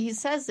he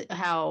says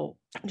how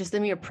just the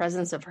mere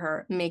presence of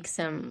her makes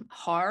him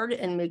hard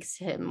and makes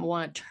him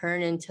want to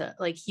turn into,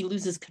 like, he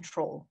loses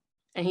control.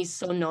 And he's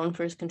so known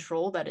for his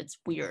control that it's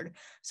weird.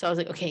 So I was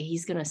like, okay,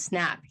 he's going to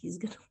snap. He's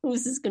going to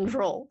lose his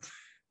control.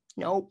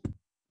 Nope.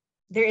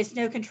 There is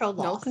no control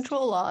lost. No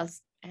control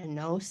lost and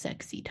no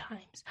sexy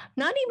times.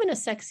 Not even a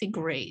sexy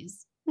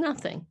graze.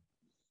 Nothing.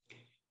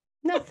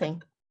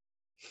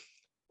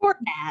 Poor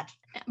Nat.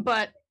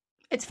 But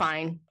it's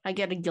fine. I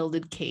get a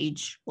gilded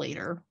cage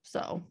later,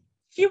 so.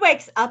 She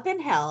wakes up in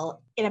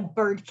hell in a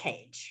bird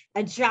cage.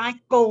 A giant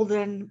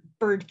golden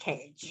bird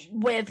cage.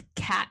 With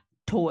cat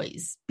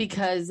toys.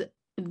 Because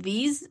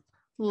these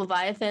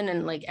Leviathan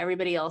and like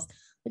everybody else,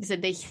 like I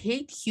said, they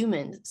hate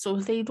humans. So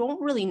they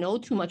don't really know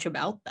too much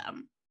about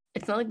them.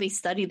 It's not like they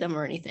study them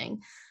or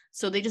anything.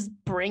 So they just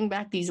bring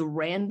back these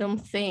random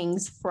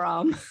things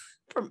from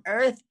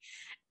Earth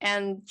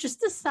and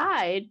just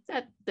decide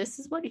that this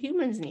is what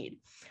humans need.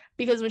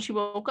 Because when she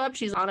woke up,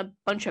 she's on a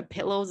bunch of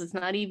pillows. It's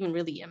not even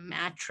really a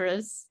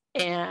mattress.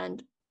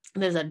 And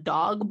there's a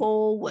dog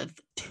bowl with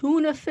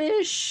tuna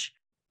fish.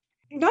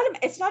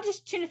 It's not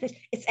just tuna fish.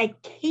 It's a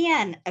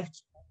can of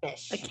tuna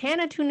fish. A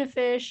can of tuna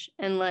fish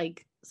and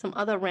like some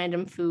other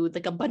random food,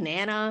 like a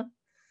banana.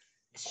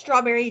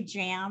 Strawberry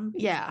jam.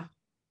 Yeah.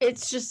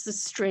 It's just a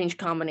strange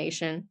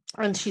combination.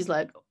 And she's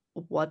like,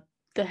 what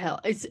the hell?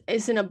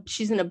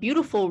 She's in a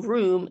beautiful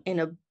room in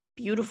a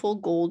beautiful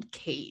gold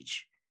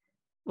cage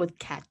with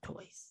cat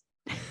toys.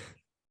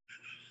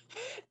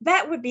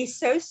 That would be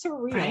so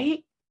surreal.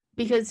 Right?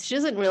 Because she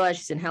doesn't realize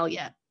she's in hell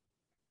yet.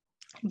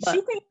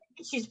 But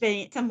she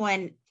thinks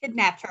someone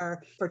kidnapped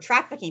her for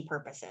trafficking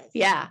purposes.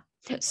 Yeah.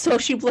 So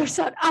she blurts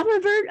out,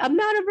 I'm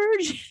not a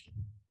virgin.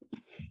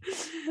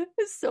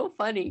 It's so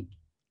funny.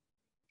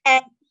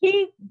 And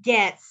he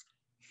gets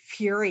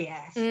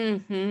furious.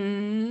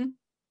 Mm-hmm.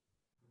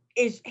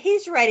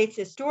 He's ready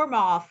to storm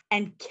off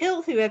and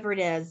kill whoever it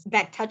is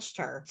that touched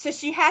her. So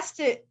she has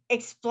to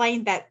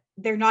explain that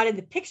they're not in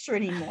the picture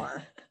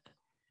anymore.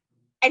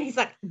 And he's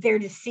like, they're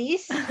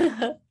deceased.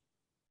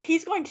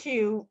 He's going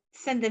to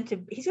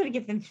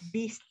give them to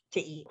beasts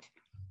to eat.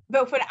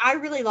 But when I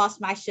really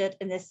lost my shit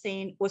in this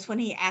scene was when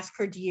he asked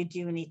her, do you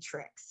do any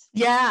tricks?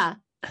 Yeah.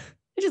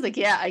 She's like,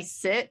 yeah, I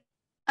sit,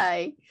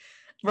 I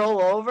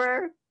roll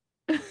over,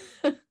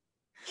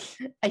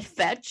 I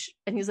fetch.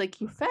 And he's like,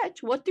 you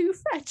fetch? What do you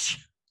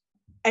fetch?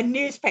 A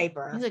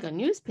newspaper. He's like, a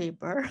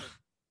newspaper?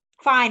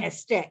 Fine, a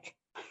stick.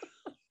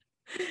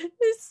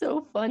 It's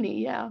so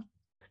funny, yeah.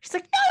 She's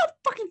like, no,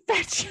 fucking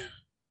fetch.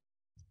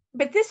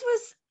 But this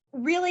was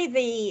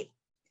really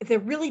the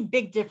really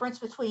big difference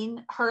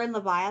between her and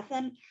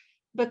Leviathan,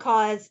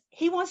 because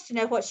he wants to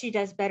know what she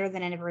does better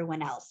than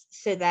everyone else,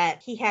 so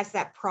that he has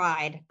that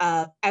pride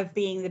of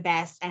being the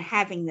best and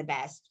having the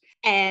best.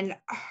 And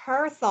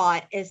her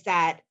thought is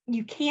that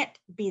you can't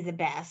be the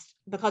best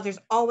because there's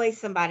always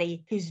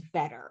somebody who's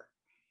better.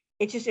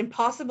 It's just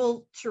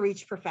impossible to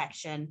reach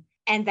perfection.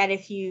 And that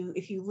if you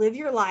live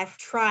your life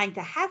trying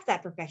to have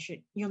that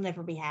perfection, you'll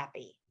never be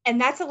happy. And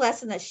that's a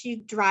lesson that she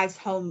drives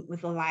home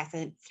with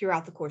Leviathan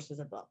throughout the course of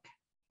the book.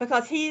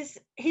 Because he's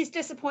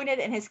disappointed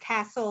in his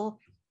castle.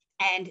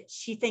 and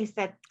she thinks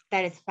that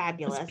is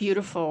fabulous. It's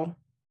beautiful.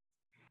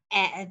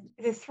 And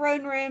the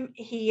throne room,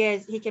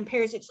 he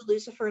compares it to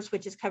Lucifer's,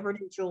 which is covered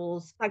in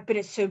jewels. Like, but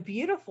it's so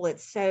beautiful,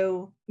 it's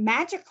so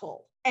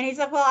magical. And he's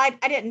like, well,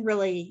 I didn't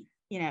really,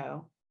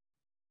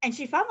 And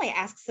she finally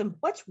asks him,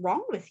 what's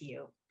wrong with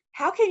you?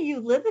 How can you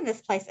live in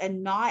this place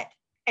and not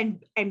and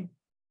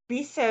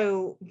be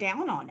so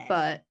down on it?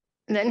 But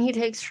then he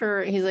takes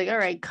her, he's like, all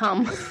right,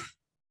 come.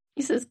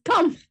 He says,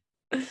 come.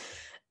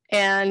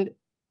 And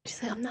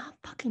she's like, I'm not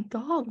a fucking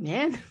dog,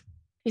 man.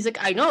 He's like,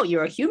 I know,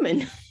 you're a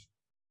human.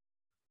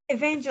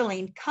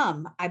 Evangeline,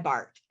 come, I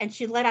barked, and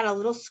she let out a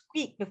little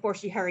squeak before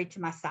she hurried to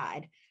my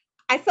side.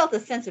 I felt a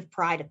sense of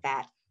pride at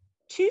that.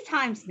 2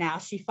 times now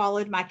she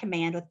followed my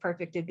command with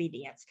perfect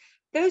obedience.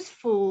 Those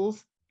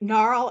fools,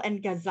 Gnarl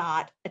and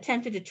Gazat,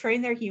 attempted to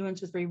train their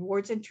humans with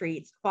rewards and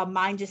treats, while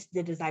mine just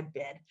did as I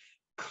bid.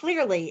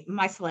 Clearly,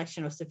 my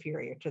selection was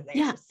superior to theirs.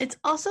 Yeah, it's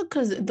also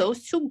because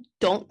those two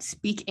don't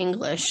speak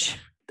English.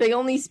 They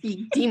only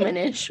speak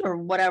Demonish or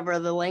whatever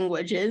the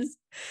language is.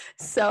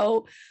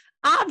 So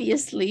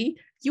obviously,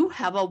 you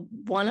have a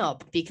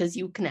one-up because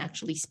you can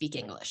actually speak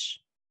English.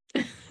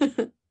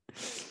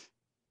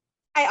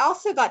 I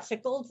also got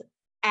tickled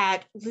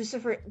at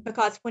Lucifer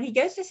because when he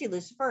goes to see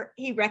Lucifer,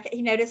 he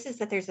notices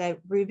that there's a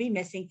ruby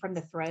missing from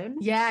the throne.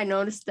 Yeah, I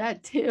noticed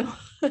that too.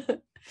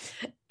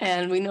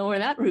 And we know where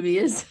that ruby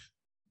is.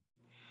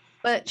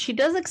 But she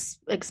does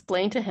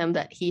explain to him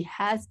that he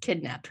has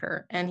kidnapped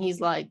her. And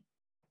he's like,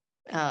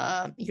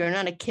 you're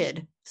not a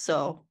kid.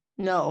 So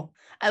no.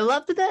 I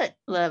love that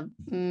the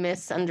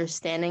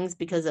misunderstandings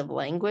because of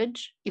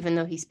language. Even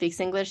though he speaks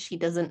English, he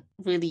doesn't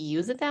really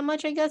use it that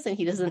much, I guess. And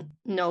he doesn't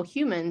know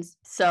humans.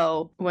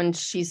 So when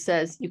she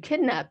says, you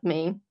kidnapped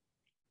me.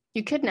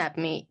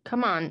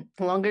 Come on.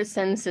 Longer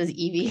sentences,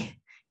 Evie.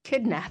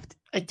 Kidnapped.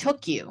 I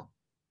took you.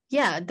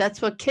 Yeah,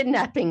 that's what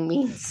kidnapping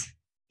means.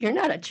 You're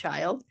not a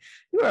child.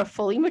 You are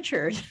fully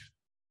matured.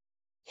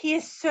 He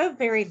is so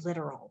very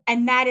literal.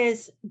 And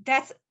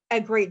that's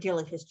a great deal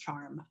of his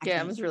charm. I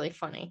think. It was really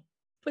funny.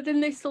 But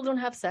then they still don't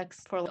have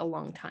sex for a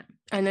long time.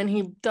 And then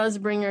he does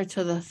bring her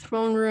to the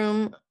throne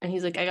room. And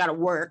he's like, I gotta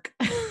work.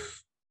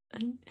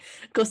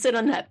 Go sit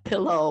on that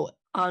pillow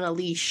on a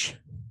leash,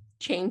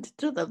 chained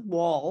to the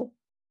wall.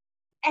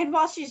 And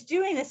while she's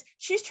doing this,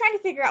 she's trying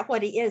to figure out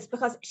what he is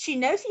because she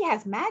knows he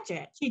has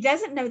magic. She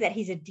doesn't know that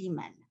he's a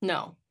demon.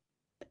 No.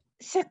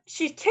 So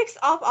she ticks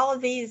off all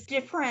of these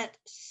different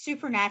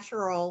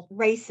supernatural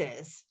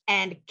races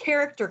and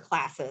character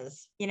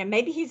classes.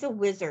 Maybe he's a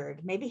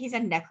wizard. Maybe he's a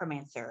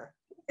necromancer,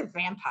 a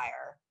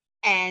vampire.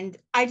 And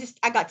I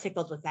got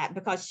tickled with that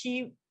because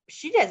she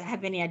doesn't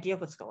have any idea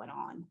what's going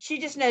on. She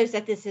just knows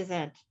that this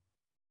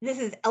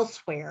is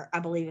elsewhere, I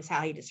believe is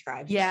how he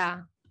describes it.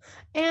 Yeah.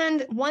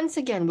 And once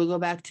again, we'll go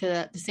back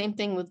to the same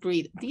thing with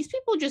Greed. These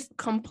people just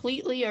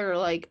completely are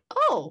like,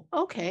 oh,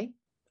 okay,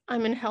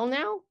 I'm in hell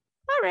now?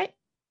 All right.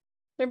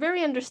 They're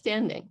very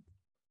understanding.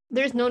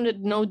 There's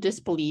no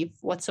disbelief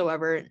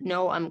whatsoever.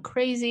 No, I'm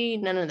crazy.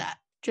 None of that.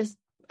 Just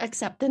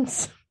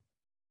acceptance.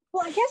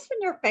 Well, I guess when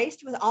you're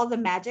faced with all the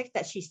magic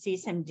that she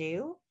sees him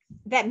do,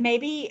 that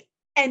maybe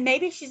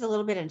she's a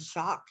little bit in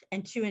shock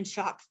and too in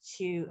shock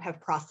to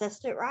have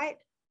processed it right.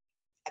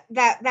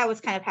 That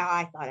was kind of how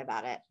I thought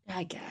about it.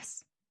 I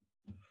guess.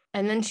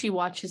 And then she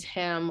watches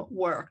him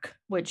work,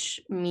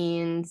 which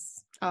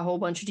means a whole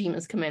bunch of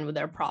demons come in with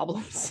their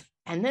problems.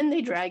 And then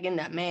they drag in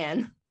that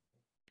man.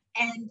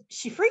 And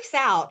she freaks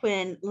out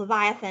when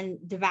Leviathan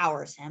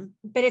devours him.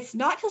 But it's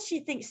not till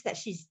she thinks that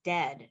she's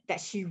dead that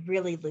she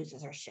really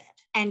loses her shit.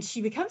 And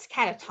she becomes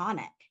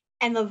catatonic.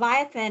 And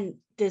Leviathan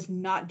does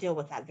not deal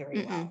with that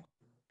very well.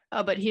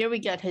 Oh, but here we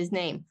get his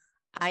name.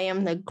 I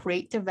am the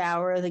great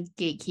devourer, the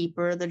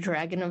gatekeeper, the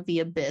dragon of the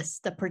abyss,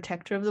 the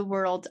protector of the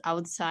world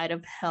outside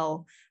of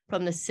hell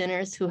from the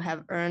sinners who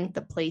have earned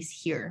the place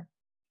here.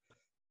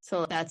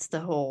 So that's the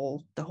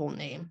whole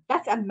name.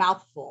 That's a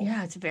mouthful.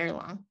 Yeah, it's very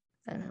long.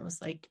 And I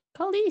was like,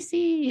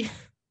 Khaleesi,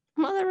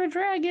 mother of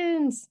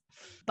dragons.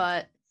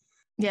 But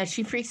yeah,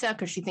 she freaks out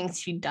because she thinks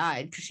she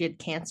died because she had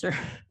cancer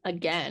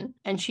again.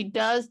 And she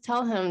does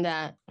tell him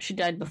that she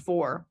died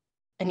before.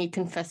 And he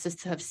confesses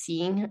to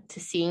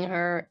seeing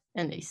her,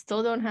 and they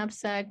still don't have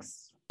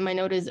sex. My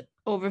note is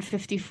over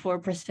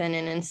 54%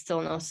 in and still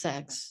no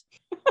sex.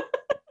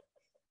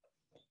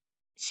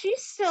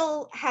 She's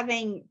still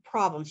having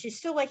problems. She's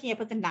still waking up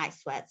with the night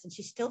sweats, and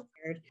she's still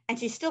tired, and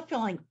she's still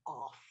feeling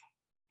off.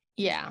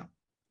 Yeah.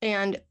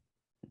 And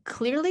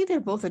clearly they're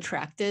both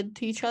attracted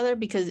to each other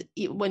because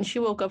when she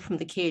woke up from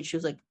the cage, she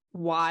was like,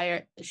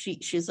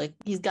 she's like,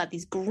 he's got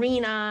these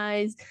green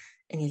eyes.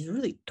 And he's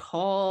really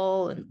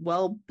tall and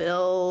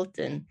well-built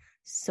and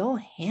so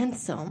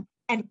handsome.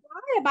 And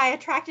why am I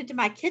attracted to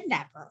my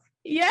kidnapper?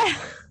 Yeah.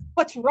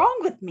 What's wrong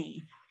with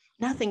me?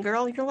 Nothing,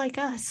 girl. You're like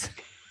us.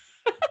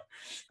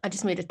 I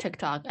just made a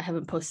TikTok. I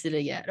haven't posted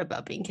it yet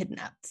about being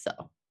kidnapped. So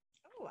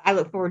I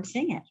look forward to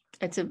seeing it.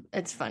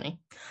 It's funny.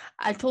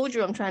 I told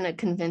you I'm trying to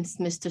convince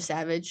Mr.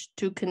 Savage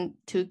to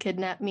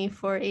kidnap me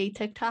for a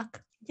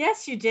TikTok.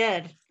 Yes, you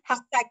did.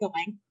 How's that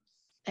going?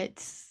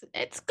 It's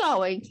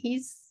going.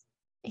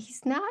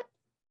 he's not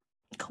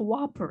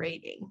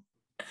cooperating.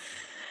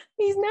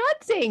 He's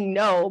not saying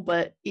no,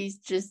 but he's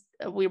just,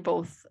 we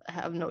both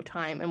have no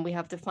time and we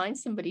have to find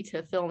somebody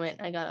to film it.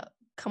 I gotta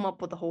come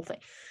up with the whole thing.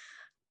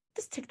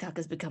 This TikTok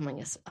is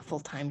becoming a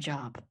full-time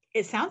job.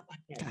 It sounds like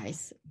it,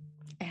 guys.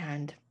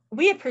 And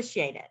we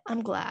appreciate it.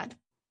 I'm glad.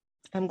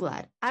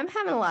 I'm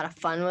having a lot of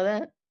fun with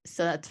it,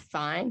 so that's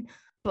fine.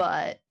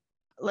 But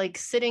like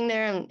sitting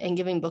there and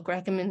giving book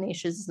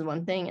recommendations is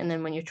one thing, and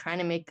then when you're trying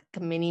to make a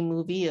mini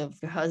movie of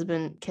your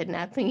husband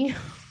kidnapping you,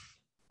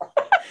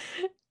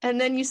 and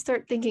then you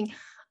start thinking,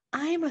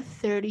 I'm a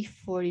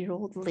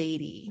 34-year-old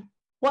lady.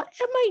 What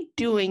am I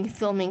doing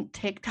filming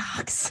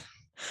TikToks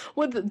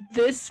with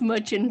this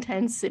much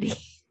intensity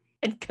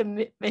and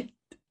commitment?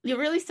 You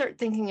really start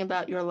thinking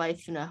about your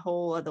life in a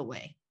whole other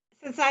way.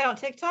 Since I don't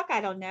TikTok, I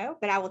don't know,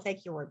 but I will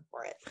take your word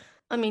for it.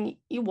 I mean,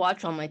 you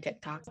watch all my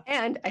TikToks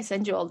and I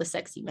send you all the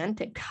sexy men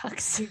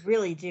TikToks. You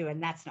really do,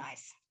 and that's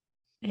nice.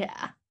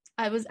 Yeah,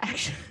 I was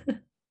actually,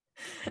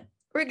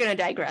 we're going to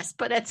digress,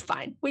 but that's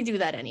fine. We do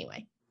that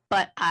anyway.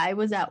 But I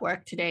was at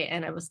work today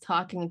and I was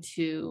talking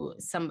to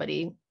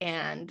somebody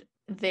and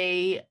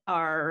they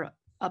are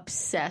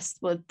obsessed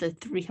with the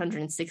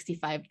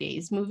 365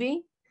 Days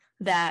movie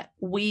that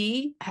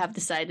we have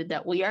decided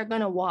that we are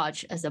going to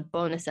watch as a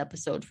bonus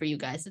episode for you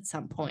guys at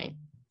some point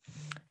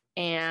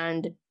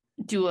and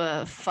do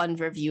a fun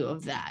review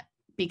of that.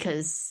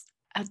 Because,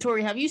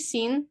 Tori, have you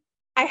seen?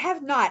 I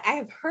have not. I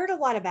have heard a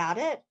lot about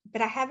it,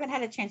 but I haven't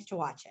had a chance to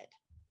watch it.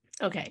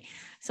 Okay,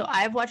 so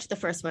I've watched the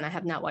first one. I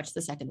have not watched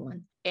the second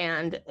one.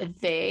 And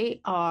they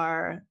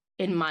are,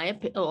 in my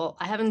opinion, well,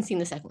 I haven't seen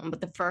the second one,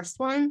 but the first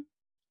one,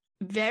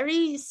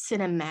 very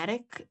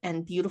cinematic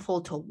and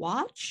beautiful to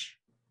watch,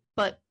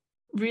 but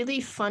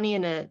really funny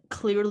in a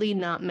clearly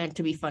not meant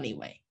to be funny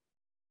way.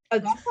 Oh,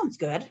 that sounds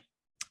good.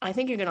 I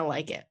think you're going to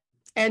like it.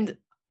 And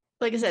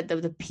like I said,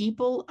 the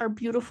people are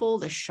beautiful.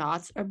 The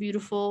shots are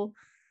beautiful.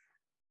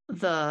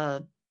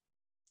 There's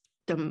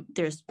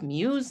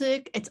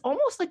music. It's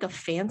almost like a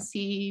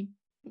fancy,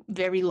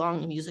 very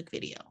long music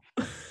video.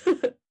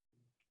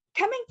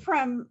 Coming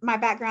from my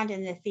background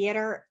in the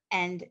theater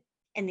and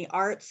in the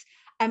arts,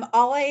 I'm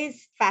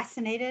always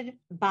fascinated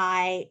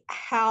by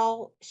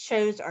how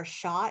shows are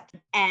shot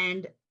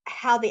and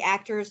how the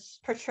actors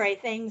portray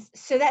things.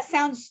 So that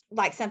sounds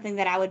like something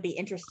that I would be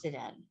interested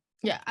in.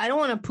 Yeah, I don't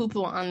want to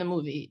poo-poo on the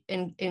movie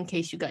in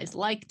case you guys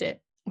liked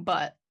it,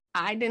 but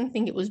I didn't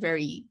think it was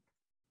very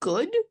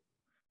good,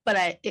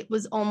 but it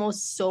was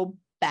almost so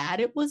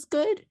bad it was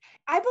good.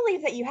 I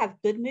believe that you have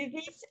good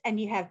movies and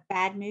you have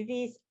bad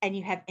movies and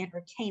you have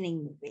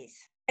entertaining movies.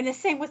 And the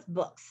same with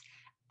books.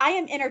 I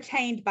am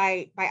entertained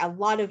by a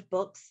lot of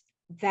books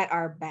that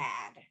are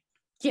bad.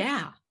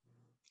 Yeah.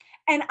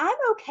 And I'm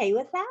okay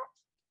with that.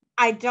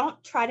 I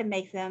don't try to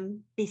make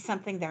them be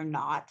something they're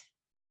not.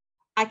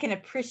 I can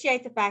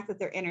appreciate the fact that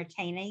they're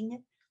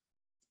entertaining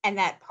and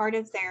that part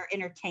of their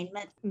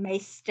entertainment may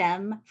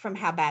stem from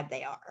how bad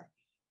they are.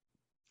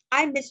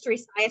 I Mystery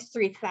Science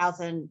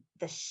 3000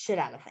 the shit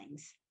out of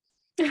things.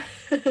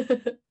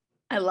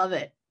 I love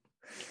it.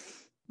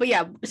 But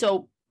yeah,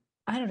 so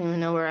I don't even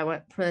know where I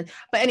went for this.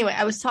 But anyway,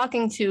 I was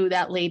talking to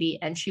that lady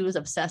and she was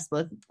obsessed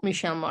with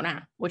Michel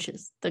Morin, which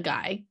is the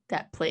guy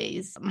that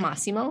plays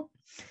Massimo.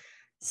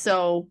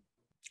 So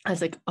I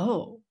was like,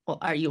 oh, well,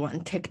 are you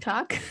on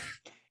TikTok?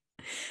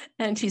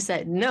 And she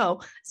said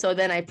no. So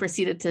then I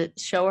proceeded to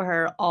show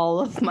her all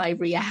of my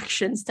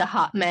reactions to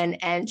Hot Men,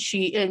 and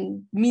she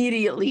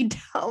immediately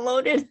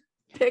downloaded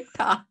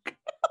TikTok.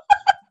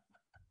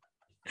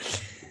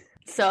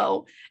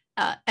 So,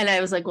 and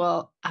I was like,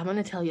 well, I'm going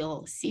to tell you a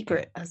little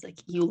secret. I was like,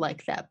 you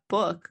like that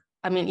book?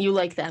 I mean, you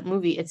like that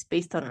movie. It's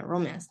based on a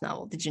romance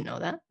novel. Did you know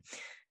that?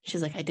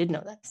 She's like, I did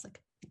know that. It's like,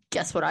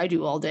 guess what I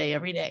do all day,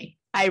 every day?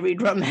 I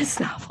read romance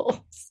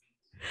novels.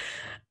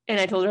 And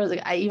I told her, I was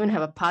like, I even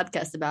have a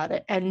podcast about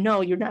it. And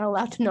no, you're not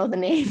allowed to know the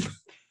name.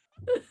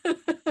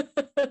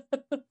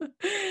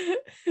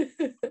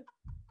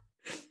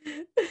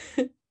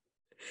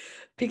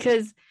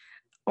 Because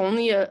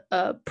only a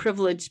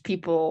privileged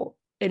people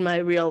in my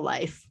real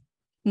life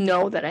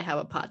know that I have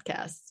a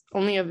podcast.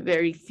 Only a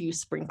very few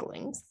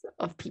sprinklings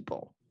of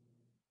people.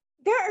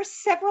 There are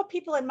several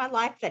people in my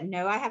life that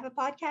know I have a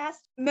podcast.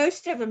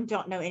 Most of them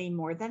don't know any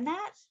more than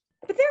that.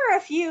 But there are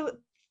a few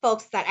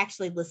folks that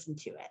actually listen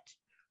to it.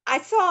 I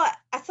saw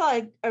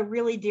a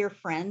really dear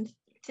friend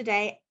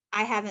today.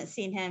 I haven't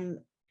seen him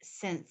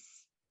since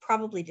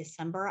probably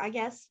December, I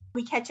guess.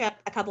 We catch up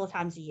a couple of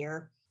times a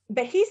year,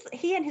 but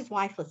he and his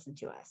wife listen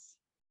to us.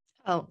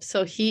 Oh,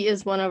 so he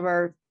is one of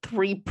our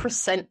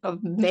 3%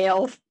 of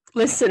male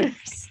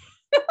listeners.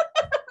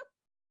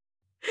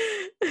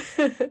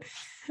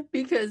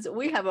 Because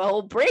we have a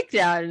whole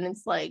breakdown and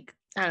it's like,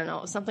 I don't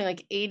know, something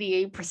like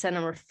 88% of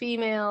them are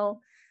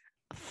female,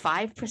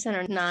 5%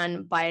 are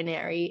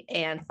non-binary,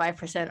 and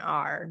 5%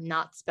 are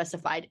not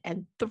specified,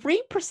 and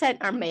 3%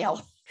 are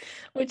male,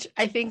 which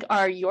I think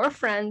are your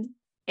friend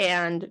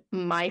and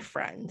my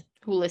friend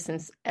who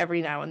listens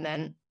every now and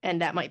then,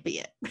 and that might be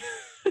it.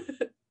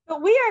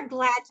 But we are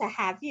glad to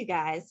have you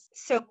guys.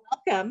 So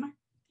welcome.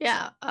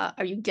 Yeah.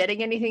 Are you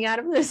getting anything out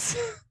of this?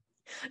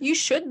 You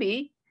should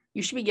be.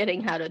 You should be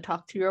getting how to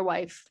talk to your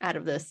wife out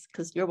of this,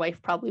 because your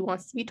wife probably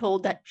wants to be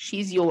told that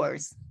she's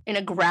yours in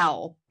a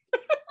growl.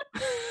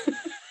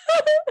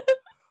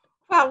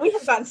 Wow, we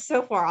have gotten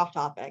so far off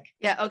topic.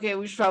 Yeah, okay,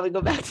 we should probably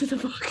go back to the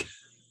book.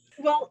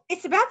 Well,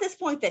 it's about this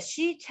point that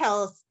she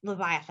tells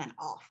Leviathan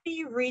off.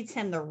 She reads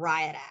him the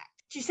riot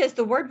act. She says,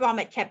 the word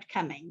vomit kept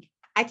coming.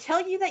 I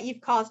tell you that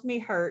you've caused me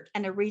hurt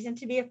and a reason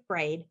to be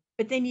afraid,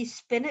 but then you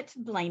spin it to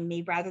blame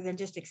me rather than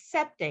just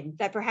accepting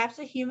that perhaps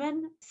a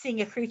human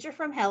seeing a creature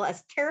from hell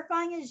as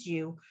terrifying as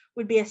you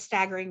would be a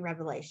staggering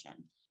revelation.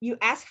 You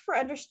ask for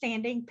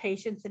understanding,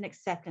 patience, and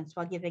acceptance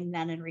while giving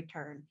none in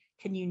return.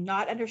 Can you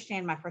not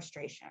understand my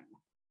frustration?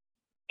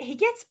 He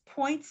gets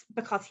points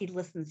because he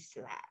listens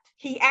to that.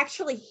 He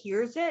actually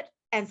hears it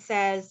and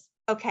says,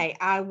 okay,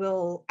 I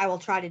will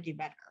try to do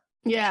better.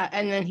 Yeah,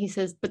 and then he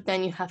says, but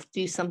then you have to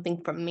do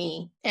something for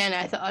me. And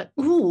I thought,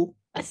 ooh,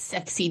 a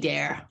sexy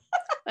dare.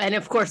 And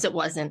of course it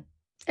wasn't.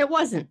 It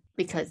wasn't,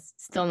 because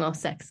still no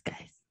sex,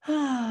 guys.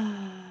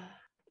 And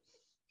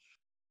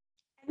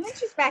then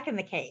she's back in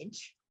the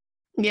cage.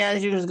 Yeah,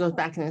 she just goes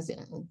back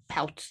and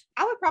pouts.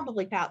 I would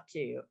probably pout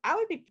too. I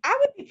would be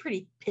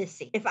pretty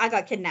pissy if I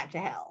got kidnapped to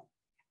hell.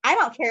 I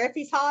don't care if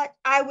he's hot.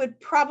 I would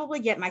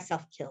probably get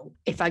myself killed.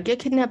 If I get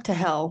kidnapped to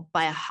hell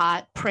by a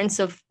hot prince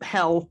of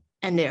hell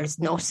and there's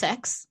no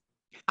sex,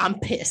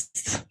 I'm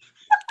pissed.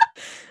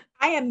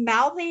 I am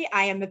mouthy.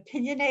 I am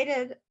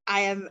opinionated. I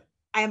am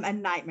a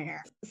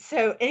nightmare.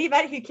 So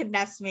anybody who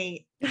kidnaps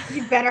me,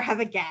 you better have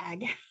a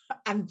gag.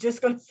 I'm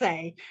just going to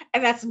say,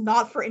 and that's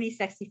not for any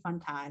sexy fun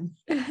time.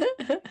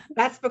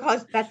 That's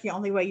because that's the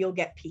only way you'll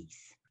get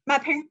peace. My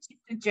parents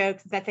used to joke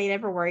that they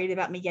never worried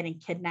about me getting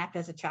kidnapped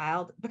as a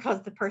child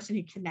because the person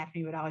who kidnapped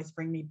me would always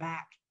bring me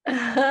back.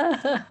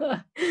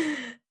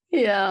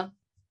 Yeah.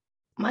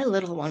 My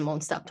little one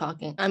won't stop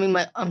talking. I mean,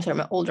 my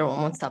older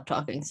one won't stop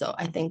talking. So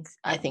I think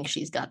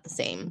she's got the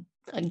same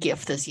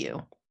gift as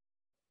you.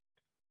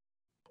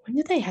 When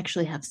do they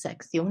actually have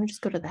sex? Do you want to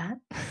just go to that?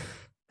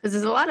 Because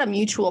there's a lot of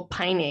mutual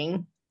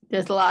pining.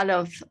 There's a lot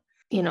of,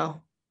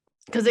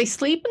 because they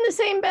sleep in the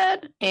same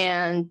bed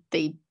and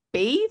they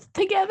bathe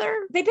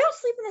together. They don't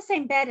sleep in the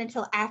same bed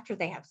until after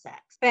they have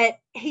sex, but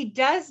he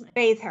does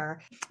bathe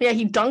her. Yeah,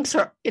 he dunks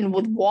her in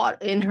with water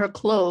in her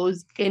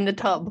clothes in the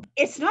tub.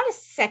 It's not a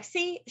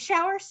sexy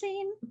shower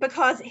scene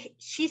because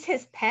she's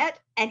his pet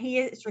and he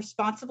is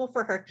responsible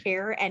for her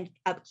care and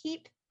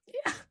upkeep.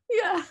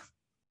 Yeah.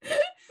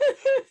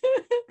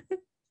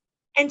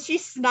 And she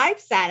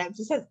snipes at him.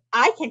 She says,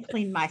 I can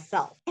clean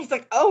myself. He's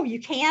like, oh, you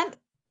can?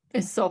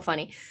 It's so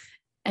funny.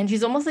 And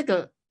she's almost like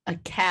a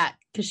cat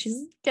because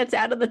she gets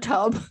out of the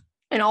tub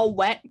and all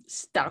wet,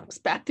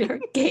 stomps back to her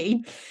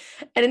cage.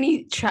 And then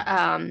he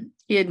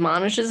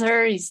admonishes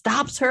her. He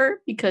stops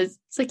her because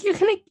it's like,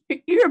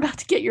 you're about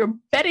to get your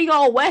bedding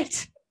all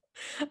wet.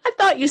 I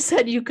thought you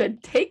said you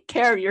could take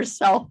care of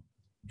yourself.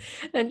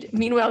 And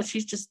meanwhile,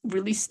 she's just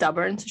really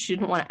stubborn, so she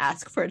didn't want to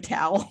ask for a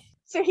towel.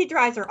 So he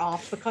dries her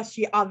off because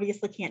she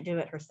obviously can't do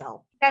it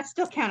herself. That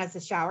still counts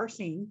as a shower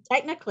scene.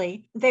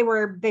 Technically, they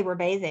were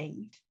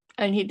bathing.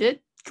 And he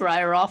did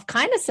dry her off,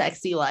 kind of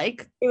sexy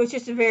like. It was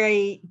just a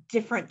very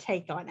different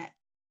take on it.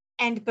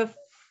 And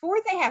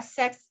before they have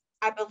sex,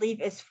 I believe,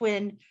 is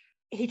when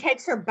he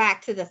takes her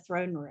back to the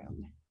throne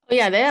room. Oh,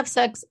 yeah, they have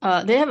sex.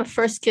 They have a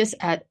first kiss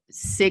at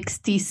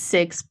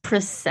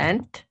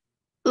 66%.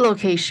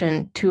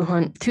 Location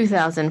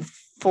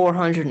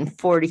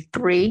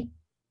 2,443.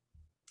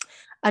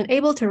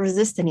 Unable to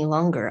resist any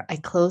longer, I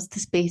closed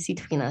the space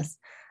between us,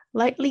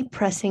 lightly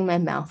pressing my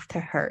mouth to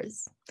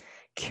hers.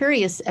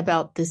 Curious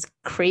about this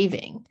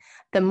craving,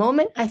 the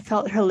moment I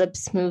felt her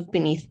lips move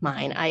beneath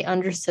mine, I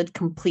understood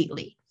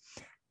completely.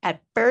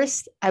 At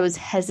first, I was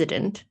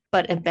hesitant,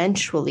 but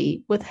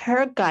eventually, with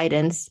her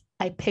guidance,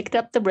 I picked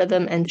up the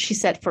rhythm and she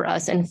set for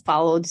us and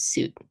followed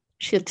suit.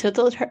 She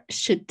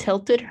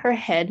tilted her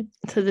head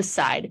to the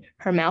side,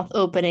 her mouth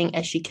opening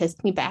as she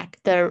kissed me back.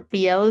 The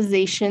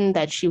realization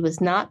that she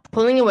was not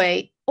pulling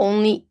away,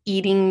 only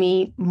eating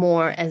me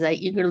more as I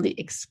eagerly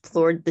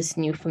explored this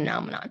new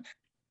phenomenon.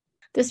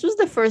 This was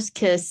the first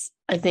kiss,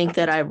 I think,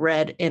 that I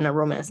read in a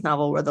romance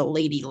novel where the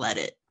lady led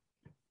it.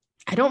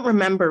 I don't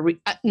remember,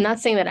 I'm not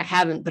saying that I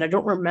haven't, but I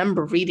don't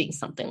remember reading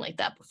something like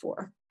that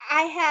before.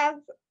 I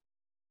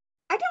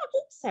don't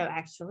think so,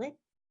 actually.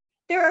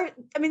 There are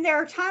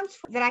times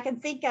that I can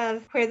think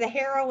of where the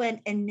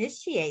heroine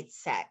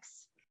initiates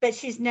sex, but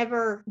she's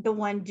never the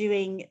one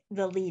doing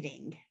the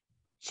leading.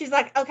 She's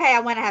like, okay,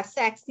 I want to have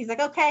sex. He's like,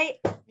 okay,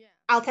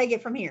 I'll take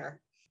it from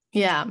here.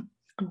 Yeah,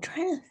 I'm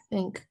trying to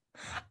think.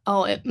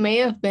 Oh, it may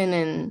have been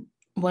in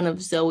one of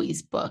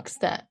Zoe's books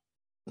that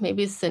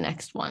maybe it's the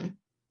next one.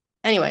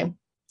 Anyway,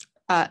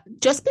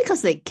 just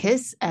because they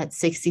kiss at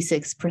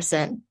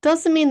 66%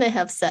 doesn't mean they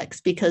have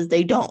sex, because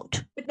they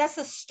don't. But that's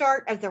the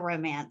start of the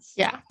romance.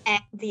 Yeah.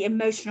 And the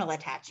emotional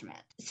attachment.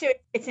 So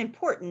it's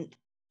important.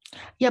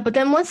 Yeah, but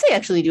then once they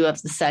actually do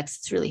have the sex,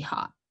 it's really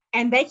hot.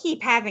 And they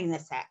keep having the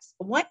sex.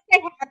 Once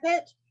they have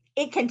it,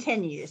 it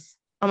continues.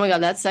 Oh my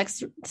God, that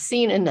sex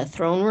scene in the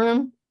throne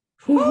room,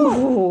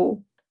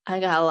 Ooh, I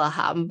got a little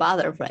hot and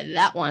bothered by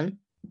that one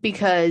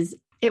because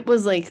it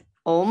was like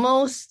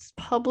almost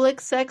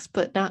public sex,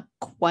 but not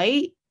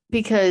quite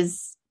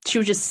because she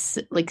was just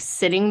like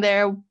sitting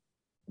there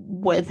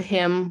with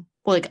him,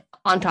 like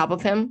on top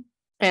of him,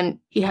 and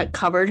he had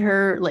covered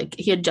her, like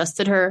he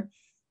adjusted her.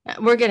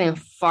 We're getting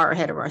far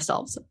ahead of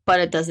ourselves, but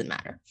it doesn't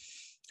matter.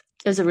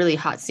 It was a really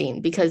hot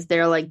scene because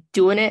they're like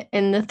doing it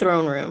in the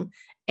throne room,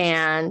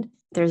 and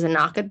there's a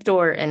knock at the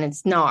door, and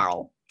it's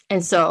Gnarl.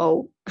 And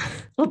so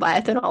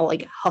Leviathan, all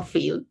like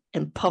huffy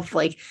and puff,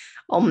 like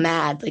all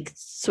mad, like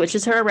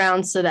switches her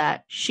around so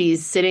that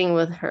she's sitting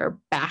with her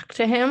back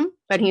to him,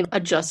 and he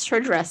adjusts her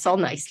dress all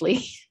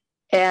nicely.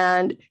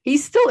 And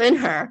he's still in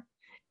her.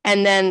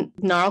 And then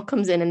Gnarl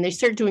comes in and they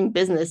start doing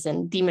business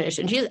and demonish,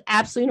 and she has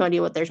absolutely no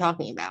idea what they're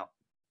talking about.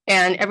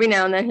 And every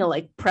now and then he'll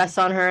like press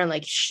on her and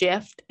like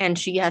shift, and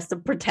she has to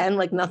pretend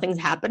like nothing's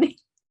happening.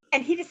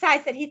 And he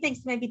decides that he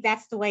thinks maybe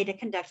that's the way to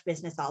conduct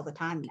business all the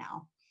time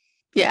now.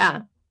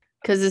 Yeah.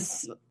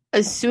 Because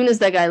as soon as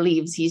that guy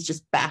leaves, he's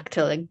just back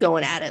to like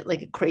going at it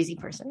like a crazy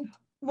person.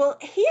 Well,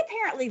 he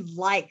apparently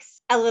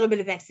likes a little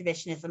bit of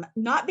exhibitionism,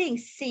 not being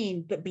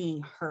seen, but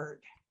being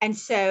heard. And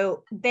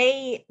so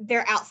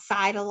they're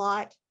outside a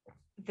lot.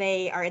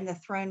 They are in the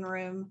throne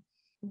room.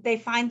 They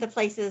find the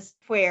places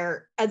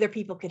where other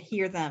people could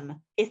hear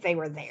them if they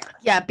were there.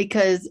 Yeah,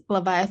 because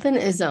Leviathan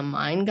is a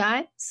mine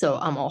guy, so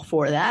I'm all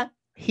for that.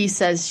 He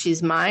says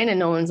she's mine and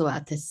no one's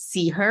allowed to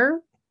see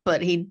her,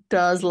 but he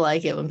does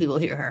like it when people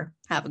hear her.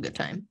 Have a good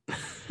time.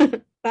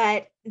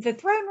 But the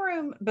throne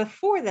room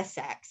before the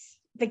sex,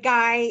 the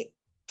guy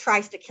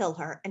tries to kill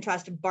her and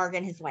tries to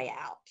bargain his way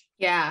out.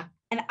 Yeah.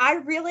 And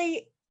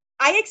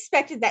I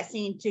expected that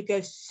scene to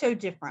go so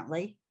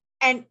differently.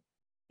 And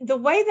the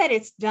way that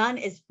it's done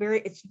is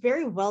it's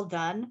very well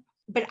done.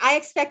 But I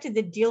expected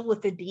the deal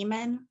with the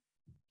demon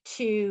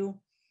because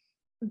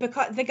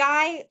the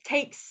guy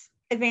takes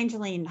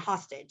Evangeline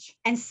hostage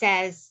and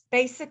says,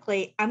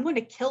 basically, I'm going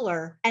to kill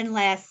her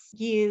unless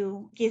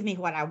you give me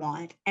what I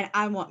want, and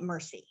I want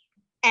mercy.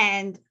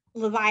 And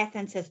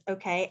Leviathan says,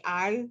 okay,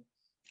 I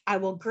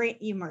will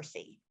grant you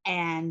mercy.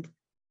 And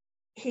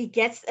he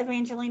gets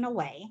Evangeline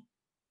away.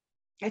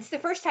 It's the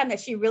first time that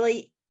she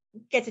really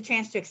gets a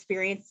chance to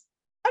experience.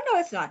 Oh, no,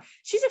 it's not.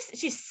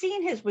 She's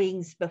seen his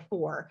wings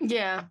before.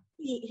 Yeah.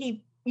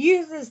 He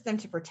uses them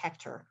to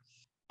protect her.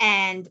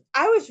 And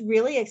I was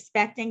really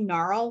expecting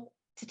Gnarl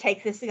to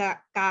take this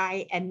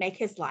guy and make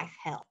his life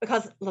hell,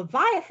 because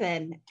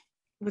Leviathan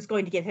was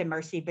going to give him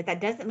mercy, but that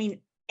doesn't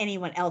mean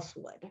anyone else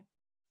would.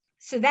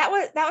 So that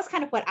was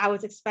kind of what I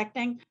was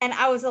expecting. And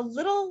I was a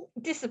little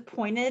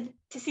disappointed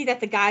to see that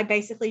the guy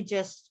basically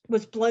just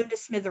was blown to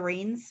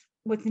smithereens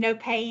with no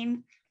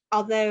pain.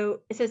 Although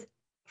it says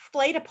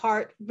flayed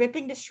apart,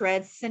 ripping to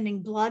shreds,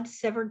 sending blood,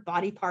 severed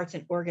body parts,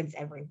 and organs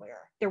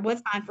everywhere. There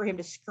was time for him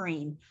to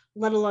scream,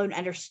 let alone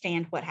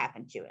understand what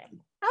happened to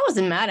him. I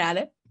wasn't mad at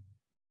it.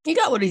 He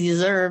got what he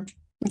deserved,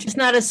 just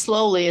not as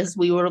slowly as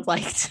we would have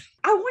liked.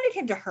 I wanted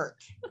him to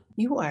hurt.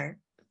 You are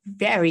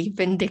very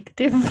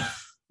vindictive.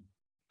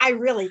 I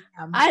really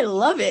am. I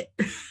love it.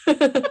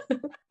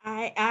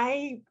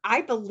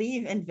 I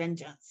believe in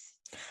vengeance.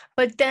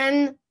 But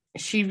then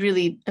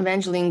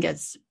Evangeline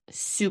gets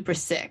super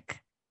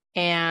sick,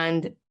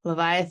 and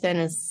Leviathan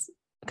is,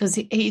 because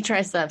he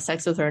tries to have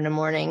sex with her in the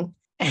morning,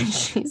 and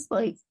she's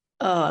like,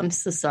 oh, I'm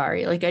so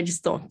sorry. Like, I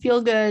just don't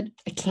feel good.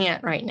 I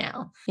can't right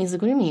now. He's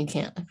like, what do you mean you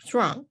can't? Like, what's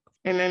wrong?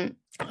 And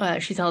then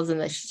she tells him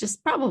that she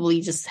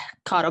probably just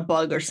caught a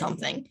bug or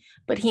something.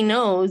 But he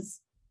knows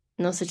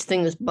no such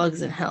thing as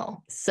bugs in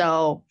hell.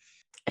 So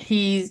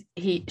he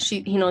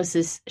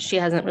notices she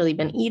hasn't really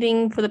been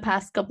eating for the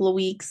past couple of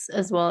weeks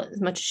as much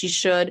as she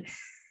should.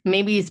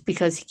 Maybe it's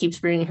because he keeps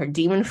bringing her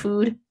demon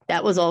food.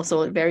 That was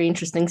also a very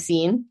interesting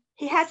scene.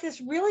 He has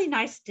this really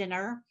nice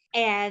dinner,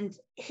 and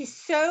he's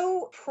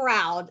so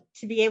proud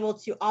to be able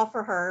to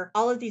offer her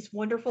all of these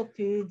wonderful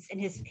foods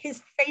and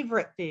his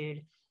favorite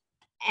food.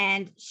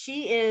 And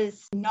she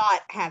is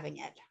not having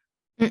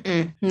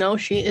it. No,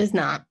 she is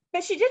not.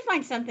 But she did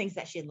find some things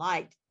that she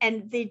liked.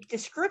 And the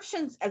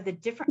descriptions of the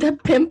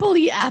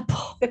pimply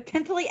apple. The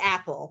pimply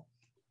apple.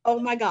 Oh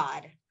my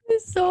God.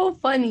 It's so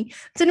funny.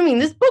 So I mean,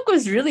 this book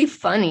was really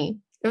funny.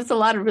 There was a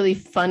lot of really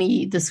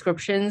funny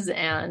descriptions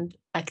and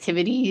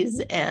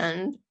activities,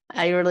 and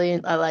I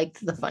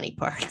liked the funny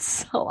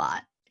parts a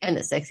lot, and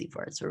the sexy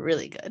parts were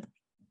really good.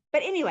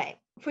 But anyway,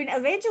 when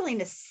Evangeline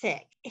is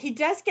sick, he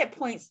does get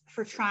points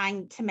for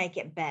trying to make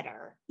it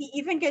better. He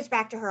even goes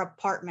back to her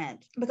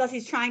apartment because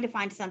he's trying to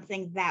find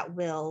something that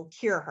will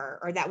cure her,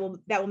 or that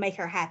will make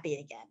her happy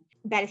again.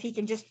 That if he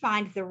can just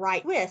find the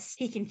right twist,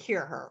 he can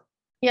cure her.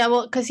 Yeah,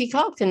 well, because he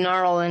talked to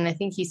Gnarl, and I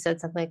think he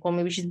said something like, well,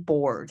 maybe she's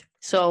bored.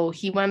 So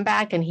he went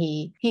back and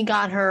he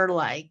got her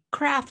like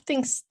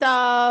crafting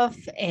stuff,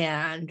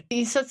 and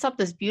he sets up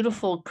this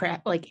beautiful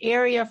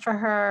area for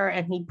her,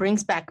 and he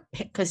brings back,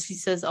 because she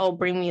says, oh,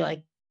 bring me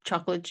like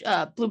chocolate,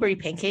 blueberry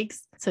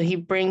pancakes. So he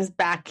brings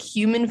back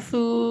human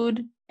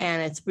food,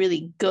 and it's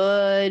really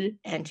good.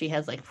 And she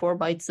has like 4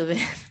 bites of it.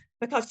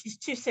 Because she's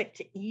too sick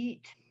to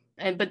eat.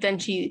 but then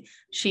she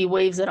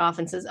waves it off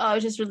and says, "Oh, I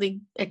was just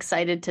really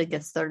excited to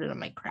get started on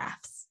my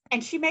crafts."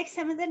 And she makes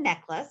him the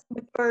necklace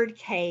with bird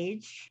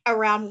cage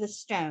around the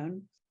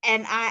stone.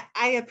 And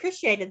I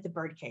appreciated the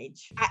bird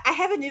cage. I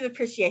have a new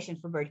appreciation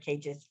for bird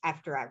cages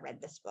after I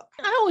read this book.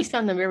 I always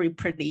found them very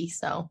pretty,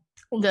 so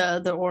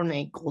the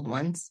ornate gold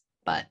ones.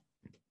 But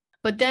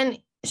then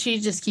she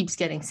just keeps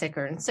getting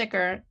sicker and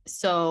sicker.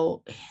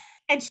 So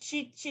and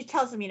she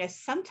tells him,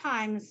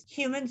 sometimes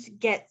humans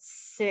get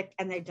sick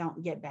and they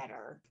don't get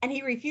better. And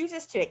he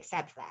refuses to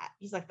accept that.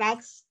 He's like,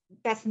 that's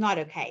not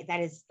okay.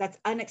 That's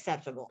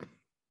unacceptable.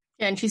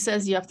 And she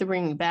says, you have to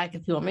bring me back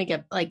if you want me to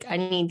get, I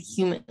need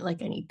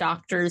I need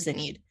doctors.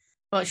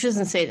 Well, she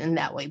doesn't say it in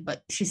that way,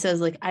 but she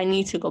says, I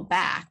need to go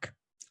back.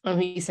 And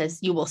he says,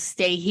 you will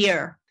stay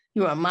here.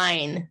 You are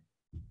mine.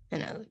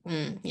 And I was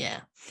like,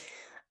 yeah.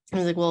 And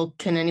he's like, well,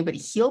 can anybody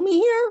heal me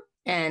here?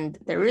 And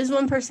there is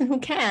one person who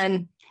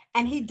can.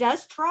 And he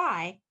does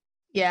try.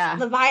 Yeah.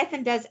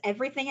 Leviathan does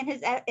everything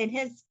in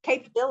his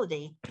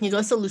capability. He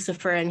goes to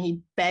Lucifer and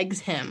he begs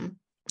him.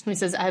 He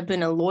says, I've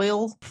been a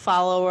loyal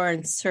follower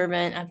and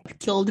servant. I've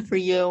killed for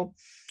you.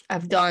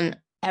 I've done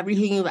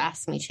everything you've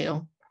asked me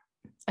to.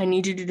 I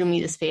need you to do me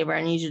this favor.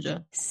 I need you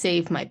to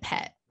save my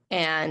pet.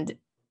 And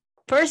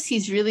first,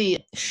 he's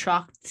really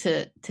shocked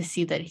to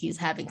see that he's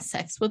having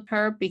sex with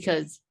her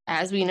because,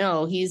 as we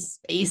know, he's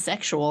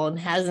asexual and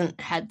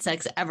hasn't had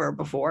sex ever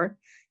before.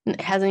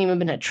 Hasn't even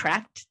been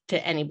attracted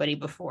to anybody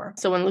before.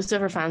 So when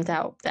Lucifer found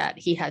out that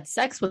he had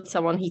sex with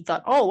someone, he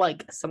thought, oh,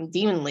 some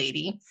demon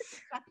lady.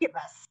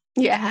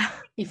 Yeah,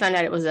 he found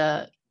out it was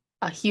a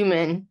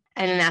human.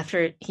 And then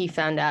after he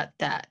found out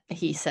that,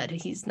 he said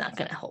he's not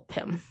going to help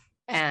him.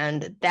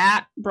 And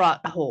that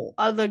brought a whole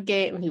other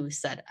game. He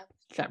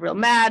got real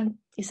mad.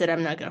 He said,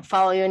 I'm not going to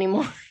follow you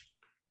anymore.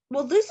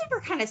 Well, Lucifer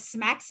kind of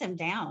smacks him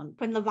down.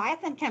 When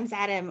Leviathan comes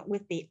at him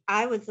with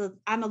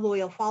I'm a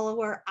loyal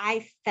follower.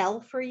 I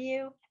fell for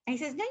you. And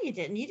he says, no, you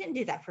didn't. You didn't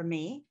do that for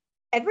me.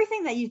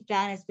 Everything that you've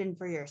done has been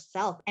for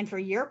yourself and for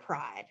your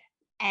pride.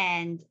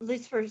 And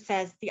Lucifer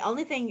says, the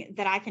only thing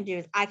that I can do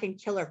is I can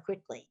kill her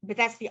quickly. But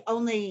that's the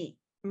only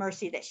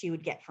mercy that she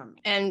would get from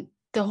me. And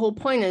the whole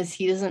point is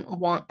he doesn't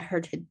want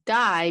her to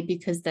die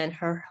because then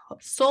her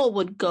soul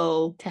would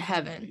go to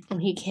heaven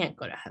and he can't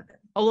go to heaven.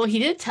 Although he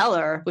did tell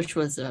her, which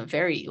was a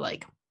very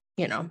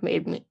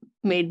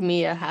made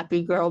me a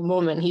happy girl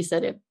moment. He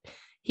said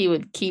he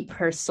would keep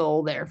her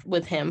soul there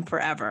with him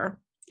forever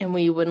and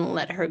we wouldn't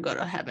let her go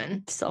to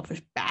heaven.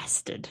 Selfish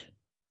bastard.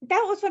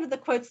 That was one of the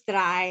quotes that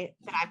I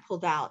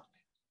pulled out.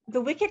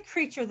 The wicked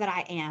creature that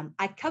I am,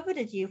 I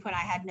coveted you when I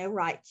had no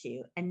right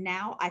to, and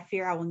now I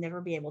fear I will never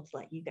be able to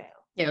let you go.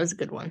 Yeah, it was a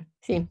good one.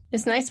 See,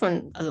 it's nice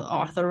when the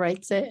author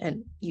writes it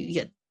and you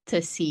get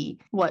to see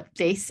what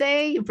they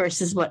say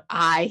versus what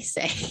I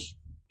say.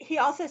 He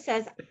also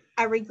says,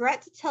 I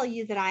regret to tell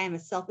you that I am a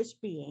selfish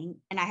being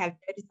and I have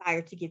no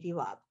desire to give you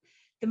up.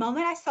 The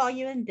moment I saw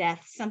you in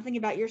death, something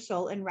about your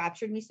soul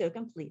enraptured me so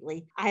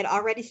completely. I had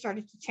already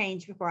started to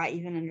change before I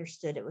even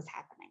understood it was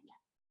happening.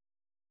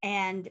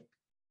 And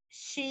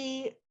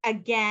she,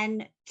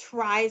 again,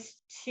 tries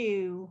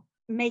to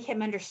make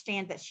him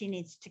understand that she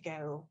needs to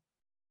go.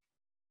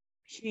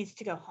 She needs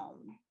to go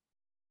home.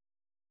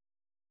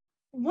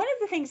 One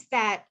of the things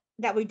that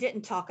we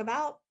didn't talk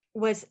about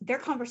was their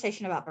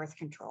conversation about birth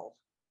control.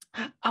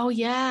 Oh,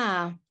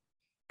 yeah.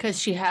 Because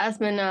she has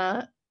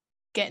been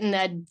getting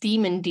that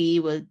demon D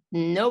with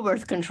no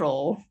birth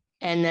control.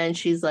 And then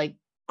she's like,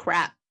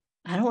 crap,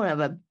 I don't want to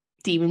have a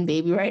demon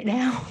baby right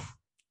now.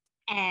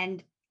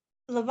 And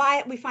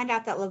we find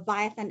out that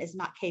Leviathan is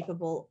not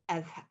capable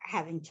of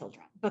having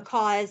children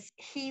because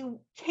he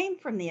came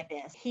from the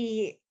abyss.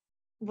 He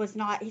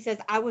says,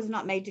 I was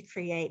not made to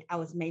create, I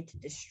was made to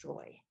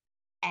destroy.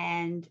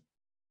 And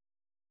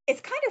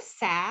it's kind of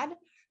sad.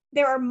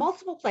 There are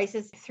multiple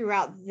places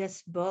throughout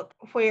this book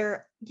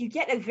where you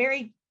get a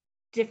very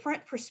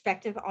different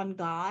perspective on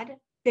God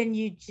than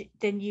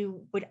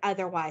you would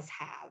otherwise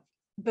have,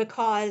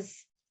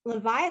 because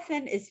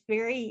Leviathan is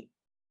very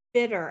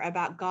bitter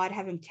about God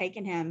having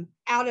taken him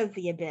out of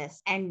the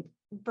abyss and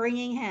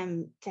bringing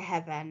him to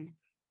heaven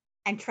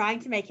and trying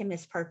to make him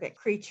this perfect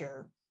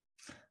creature.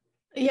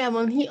 Yeah,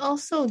 well, he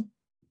also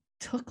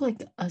took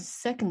a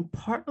second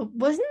part.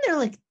 Wasn't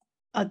there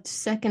a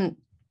second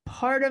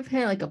part of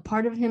him? A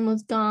part of him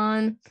was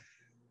gone.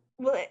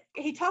 Well,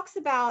 he talks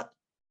about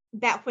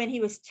that when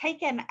he was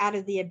taken out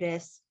of the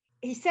abyss,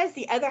 he says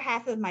the other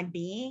half of my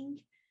being.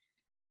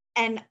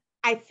 And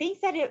I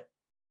think that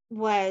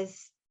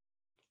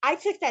I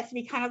took that to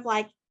be kind of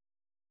like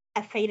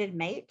a fated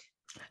mate.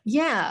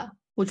 Yeah,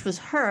 which was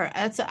her.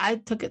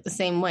 I took it the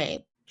same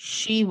way.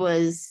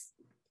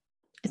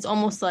 It's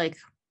almost like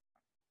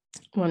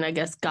when I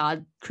guess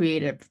God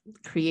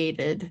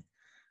created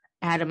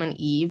Adam and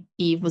Eve.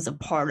 Eve was a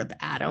part of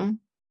Adam.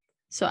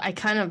 So I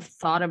kind of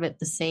thought of it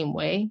the same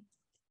way.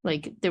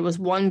 There was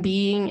one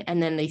being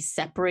and then they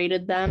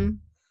separated them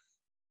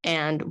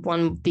and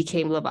one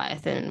became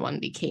Leviathan and one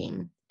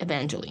became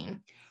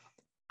Evangeline.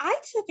 I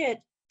took it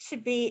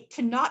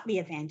to not be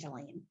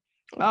Evangeline.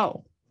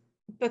 Oh.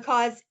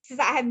 because it says,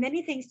 I have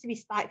many things to be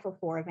spiteful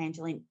for,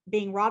 Evangeline.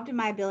 Being robbed of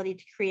my ability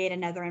to create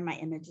another in my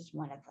image is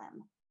one of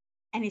them.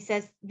 And he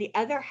says, the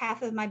other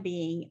half of my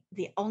being,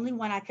 the only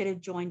one I could have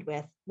joined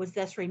with, was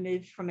thus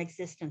removed from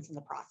existence in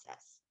the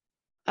process.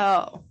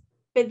 Oh.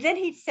 But then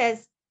he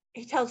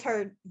tells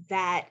her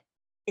that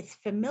it's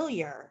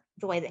familiar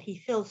the way that he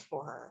feels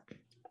for her.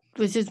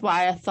 Which is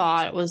why I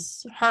thought it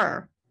was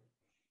her.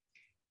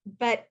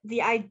 But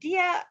the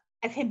idea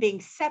of him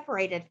being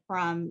separated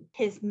from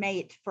his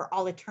mate for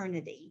all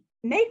eternity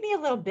made me a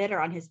little bitter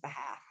on his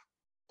behalf.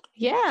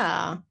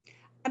 Yeah.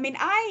 I mean,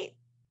 I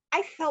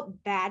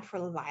felt bad for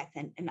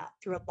Leviathan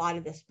through a lot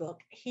of this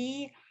book.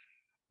 He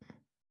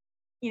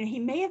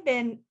may have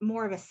been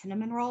more of a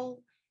cinnamon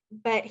roll,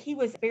 but he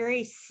was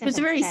very sympathetic. It was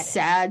a very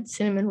sad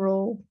cinnamon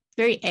roll,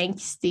 very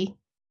angsty.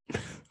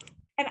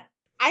 And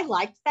I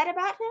liked that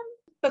about him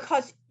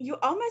because you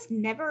almost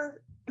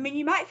never,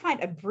 you might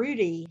find a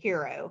broody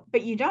hero,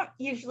 but you don't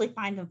usually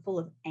find them full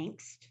of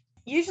angst.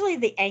 Usually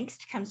the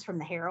angst comes from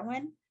the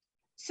heroine.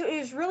 So it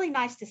was really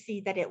nice to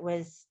see that it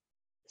was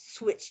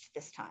switched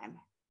this time.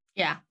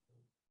 Yeah.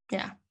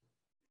 Yeah.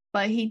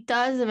 But he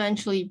does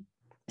eventually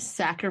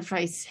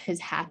sacrifice his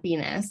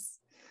happiness.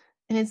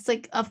 And it's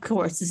like, of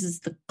course, this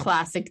is the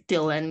classic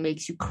Dylan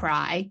makes you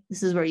cry.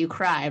 This is where you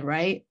cried,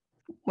 right?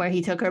 Where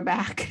he took her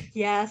back.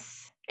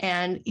 Yes.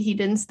 And he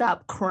didn't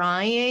stop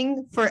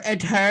crying for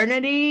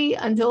eternity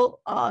until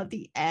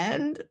the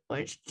end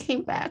when she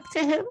came back to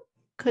him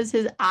because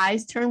his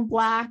eyes turned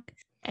black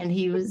and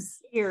he was...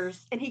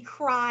 Tears. And he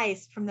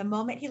cries from the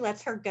moment he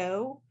lets her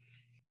go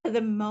to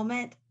the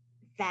moment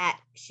that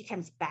she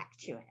comes back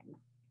to him.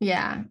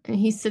 Yeah. And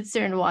he sits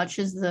there and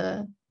watches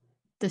the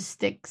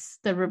Styx,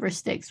 the river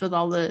Styx with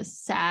all the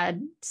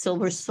sad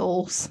silver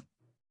souls.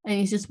 And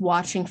he's just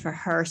watching for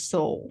her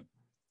soul.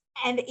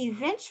 And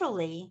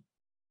eventually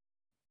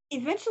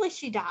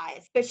she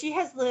dies, but she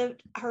has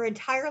lived her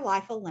entire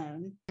life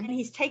alone, and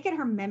he's taken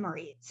her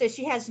memory. So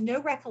she has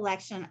no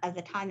recollection of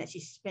the time that she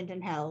spent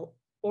in hell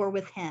or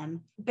with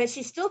him, but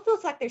she still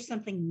feels like there's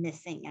something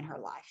missing in her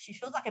life. She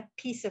feels like a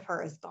piece of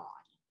her is gone.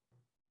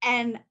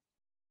 And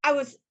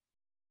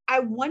I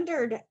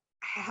wondered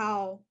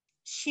how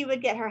she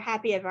would get her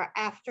happy ever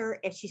after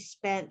if she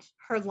spent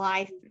her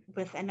life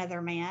with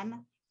another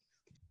man.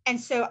 And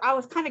so I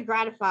was kind of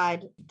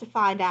gratified to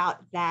find out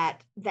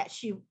that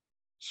she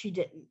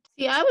didn't.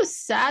 Yeah, I was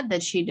sad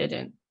that she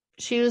didn't.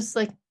 She was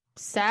like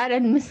sad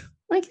and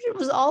like she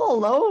was all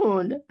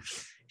alone.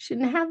 She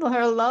didn't have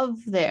her love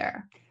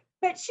there.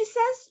 But she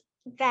says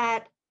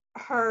that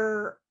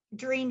her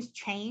dreams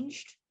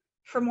changed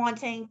from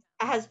wanting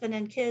a husband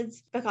and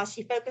kids because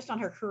she focused on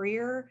her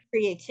career,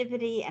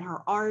 creativity, and her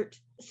art.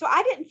 So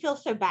I didn't feel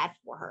so bad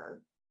for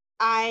her.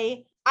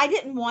 I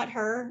didn't want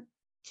her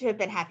to have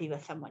been happy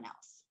with someone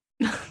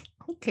else.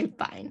 Okay,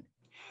 fine.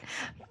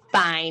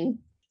 Fine.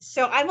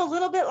 So I'm a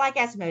little bit like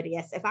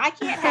Asmodeus. If I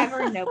can't have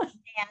her, no one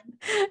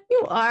can.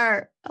 You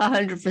are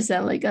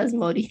 100% like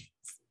Asmodeus.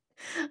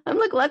 I'm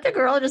like, let the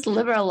girl just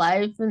live her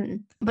life.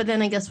 But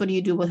then I guess what do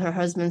you do with her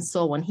husband's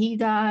soul when he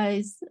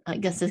dies? I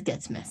guess it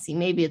gets messy.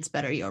 Maybe it's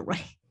better you're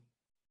right.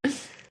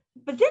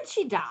 But then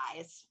she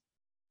dies.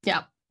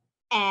 Yeah.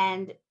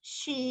 And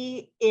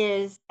she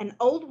is an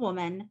old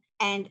woman,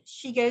 and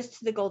she goes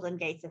to the golden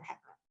gates of heaven.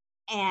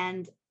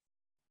 And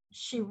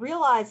she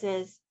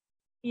realizes,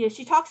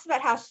 she talks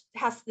about how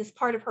this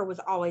part of her was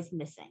always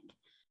missing.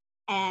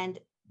 And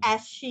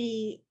as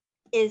she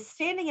is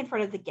standing in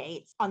front of the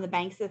gates on the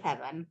banks of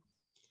heaven,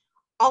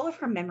 all of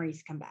her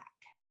memories come back.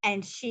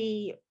 And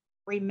she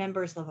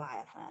remembers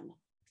Leviathan.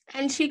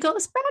 And she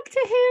goes back to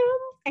him.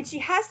 And she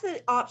has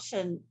the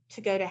option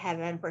to go to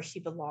heaven where she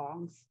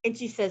belongs. And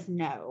she says,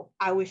 no,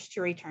 I wish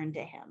to return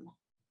to him.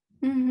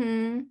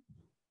 Mm-hmm.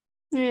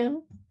 Yeah.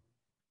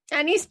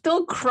 And he's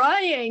still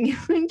crying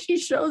when she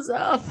shows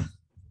up.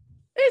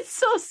 It's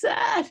so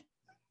sad.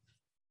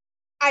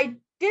 I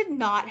did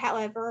not,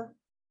 however,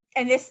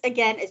 and this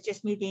again is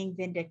just me being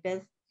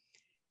vindictive.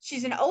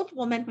 She's an old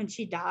woman when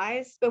she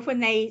dies, but when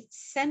they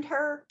send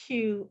her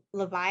to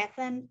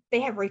Leviathan,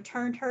 they have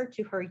returned her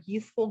to her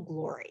youthful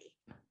glory.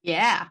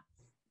 Yeah.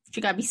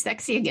 She got to be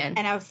sexy again.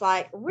 And I was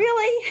like,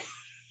 really?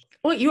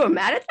 What, you were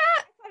mad at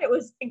that? I thought it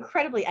was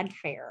incredibly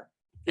unfair.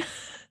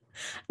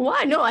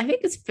 Why? No, I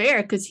think it's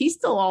fair because he's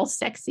still all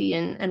sexy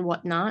and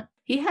whatnot.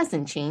 He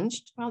hasn't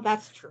changed. Well,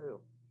 that's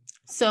true.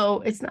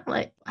 So it's not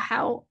like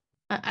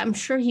I'm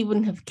sure he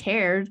wouldn't have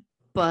cared,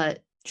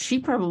 but she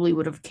probably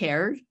would have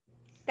cared.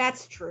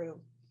 That's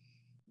true.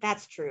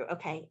 That's true.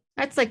 Okay.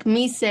 That's like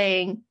me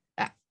saying,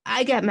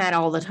 I get mad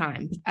all the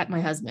time at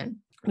my husband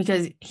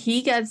because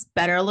he gets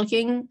better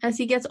looking as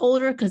he gets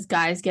older because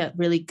guys get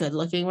really good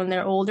looking when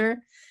they're older.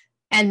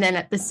 And then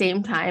at the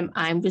same time,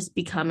 I'm just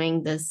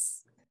becoming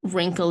this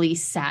wrinkly,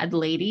 sad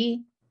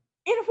lady.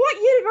 In what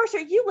universe are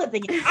you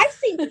living in? I've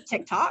seen the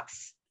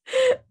TikToks.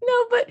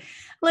 No, but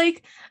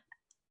like,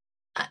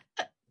 I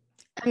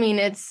mean,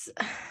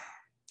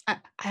 I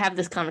have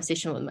this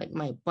conversation with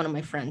my one of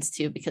my friends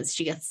too, because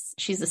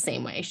she's the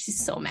same way.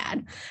 She's so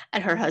mad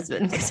at her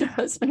husband because her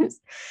husband is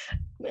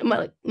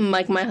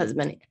my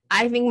husband.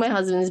 I think my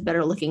husband is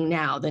better looking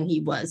now than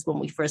he was when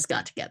we first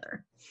got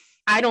together.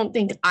 I don't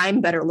think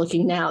I'm better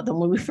looking now than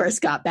when we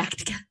first got back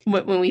together.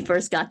 When we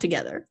first got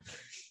together,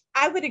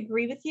 I would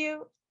agree with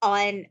you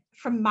on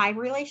from my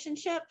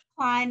relationship.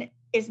 Klein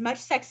is much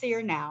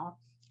sexier now,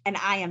 and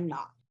I am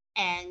not,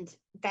 and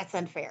that's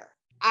unfair.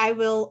 I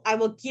will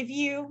give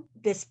you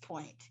this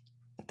point.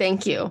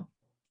 Thank you.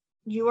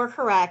 You are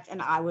correct,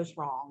 and I was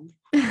wrong.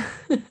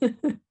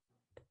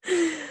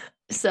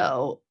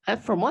 So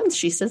for once,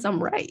 she says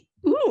I'm right.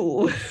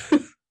 Ooh,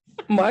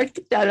 mark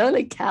that on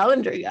the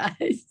calendar,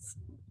 guys.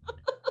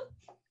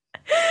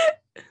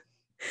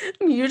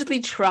 I'm usually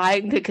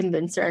trying to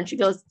convince her, and she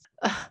goes,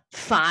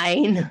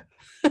 "Fine."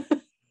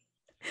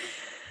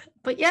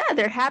 But yeah,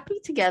 they're happy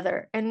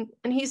together, and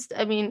he's.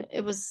 I mean,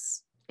 it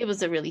was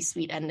a really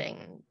sweet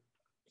ending.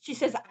 She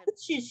says, "I would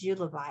choose you,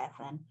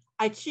 Leviathan.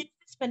 I choose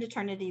to spend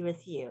eternity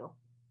with you.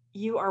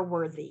 You are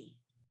worthy."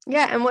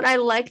 Yeah, and what I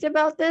liked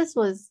about this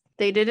was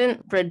they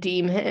didn't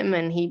redeem him,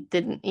 and he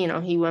didn't.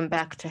 He went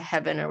back to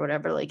heaven or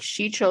whatever. Like,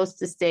 she chose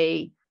to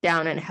stay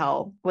down in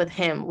hell with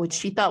him, which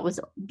she thought was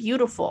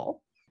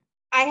beautiful.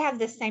 I have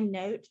the same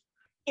note.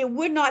 It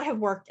would not have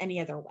worked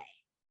any other way.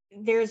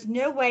 There's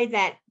no way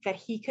that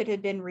he could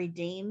have been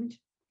redeemed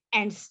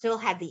and still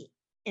had the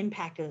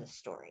impact of the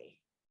story.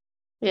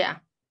 Yeah,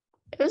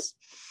 it was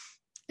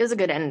a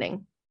good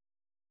ending.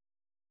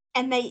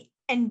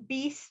 And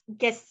Beast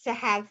gets to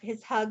have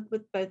his hug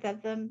with both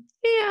of them.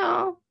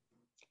 Yeah,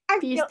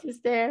 Beast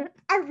is there.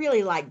 I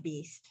really like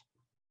Beast.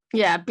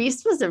 Yeah,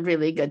 Beast was a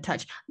really good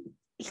touch.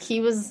 He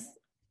was.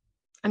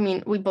 I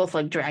mean, we both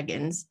like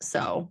dragons,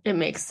 so it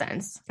makes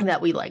sense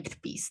that we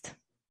liked Beast.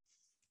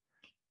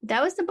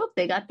 That was the book.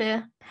 They got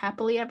the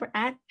happily ever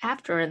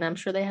after, and I'm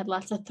sure they had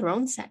lots of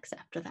throne sex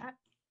after that.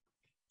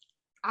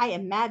 I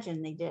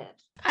imagine they did.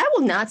 I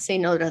will not say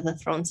no to the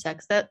throne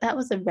sex. That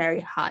was a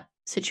very hot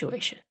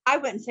situation. I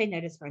wouldn't say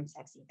no to throne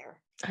sex either.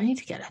 I need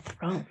to get a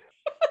throne.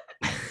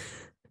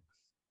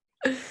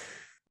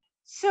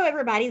 So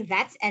everybody,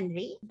 that's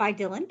Envy by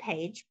Dylan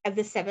Page of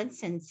the Seven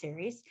Sins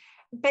series.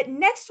 But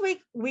next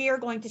week, we are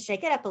going to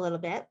shake it up a little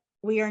bit.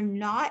 We are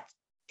not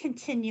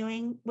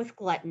continuing with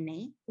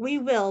Gluttony. We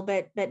will,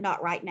 but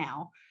not right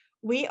now.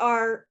 We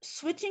are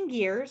switching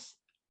gears.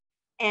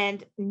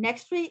 And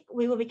next week,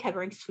 we will be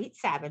covering Sweet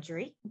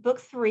Savagery, book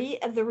 3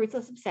 of the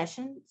Ruthless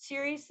Obsession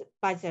series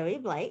by Zoe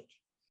Blake.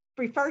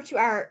 Refer to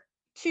our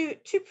two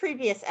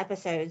previous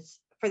episodes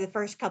for the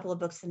first couple of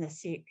books in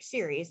this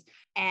series.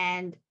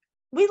 And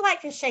we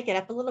like to shake it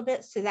up a little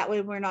bit so that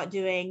way we're not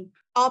doing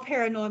all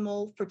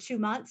paranormal for 2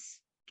 months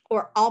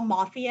or all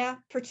mafia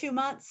for 2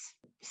 months.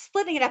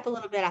 Splitting it up a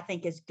little bit, I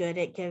think, is good.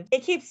 It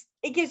gives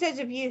those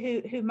of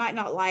you who might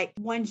not like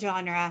one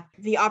genre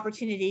the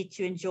opportunity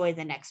to enjoy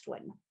the next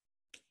one.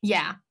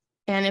 Yeah.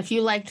 And if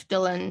you liked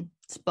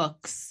Dylan's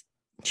books,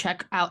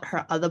 check out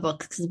her other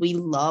books because we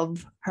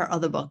love her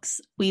other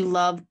books. We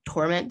love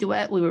Torment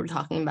Duet. We were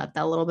talking about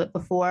that a little bit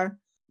before.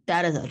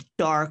 That is a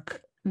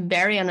dark,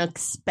 very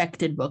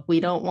unexpected book. We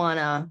don't want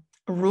to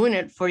ruin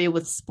it for you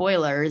with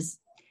spoilers.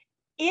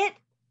 It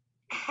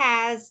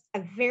has a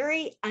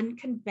very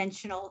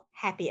unconventional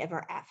happy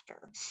ever after.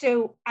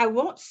 So I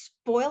won't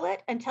spoil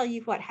it and tell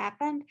you what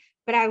happened,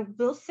 but I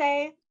will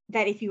say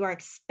that if you are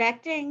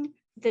expecting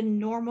the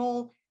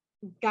normal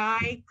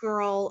guy,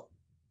 girl,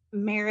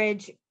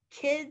 marriage,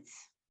 kids,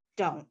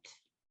 don't.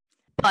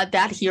 But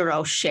that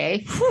hero,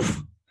 Shay,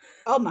 whew,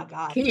 oh my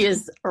God. He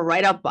is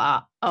right up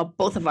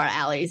both of our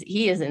alleys.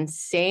 He is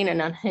insane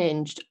and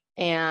unhinged.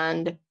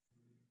 And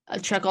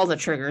check all the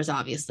triggers,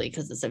 obviously,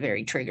 because it's a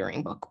very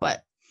triggering book,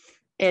 but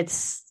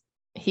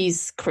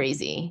he's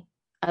crazy.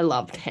 I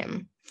loved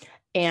him.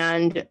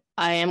 And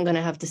I am going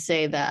to have to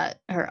say that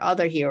her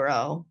other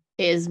hero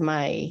is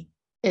my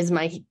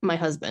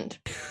husband.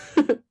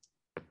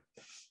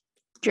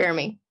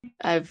 Jeremy.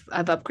 I've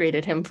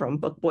upgraded him from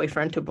book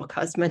boyfriend to book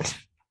husband.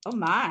 Oh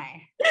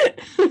my.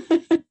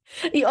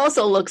 He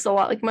also looks a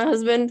lot like my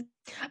husband.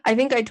 I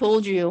think I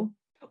told you.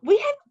 We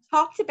had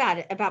talked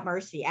about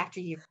Mercy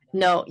after you.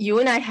 No, you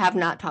and I have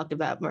not talked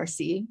about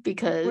Mercy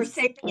because we're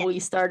saving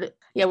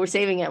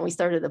it and we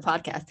started the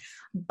podcast.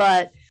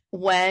 But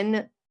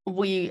when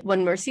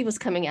Mercy was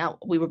coming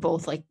out, we were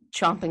both like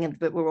chomping at the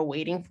bit. We were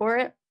waiting for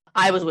it.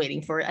 I was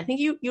waiting for it. I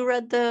think you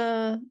read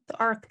the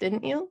arc,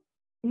 didn't you?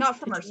 Not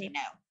for Mercy,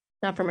 no.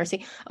 Not for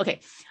Mercy.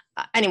 Okay.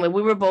 Anyway,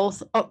 we were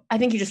both. Oh, I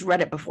think you just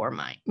read it before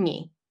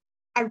me.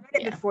 I read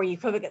it before you,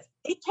 because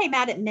it came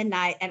out at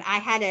midnight, and I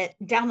had it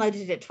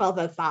downloaded at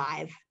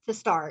 12:05 to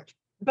start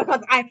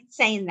because I'm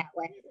insane that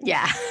way.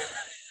 Yeah,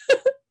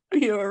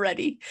 you were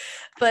ready,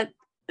 but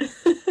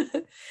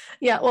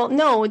yeah. Well,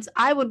 no,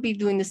 I would be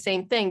doing the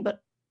same thing, but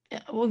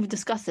we've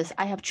discussed this.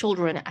 I have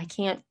children. I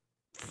can't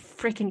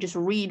freaking just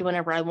read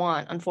whenever I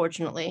want.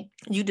 Unfortunately,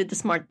 you did the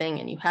smart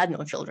thing, and you had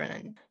no children,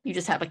 and you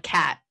just have a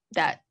cat.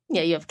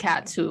 You have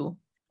cats who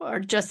are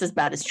just as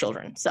bad as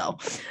children. So.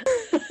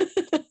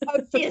 Oh,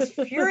 she is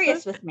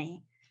furious with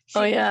me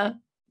Oh, yeah.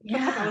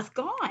 Because I Yeah. was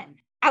gone.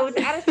 I was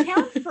out of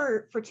town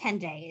for 10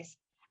 days.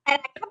 And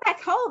I come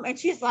back home and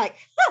she's like,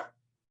 huh,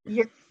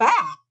 you're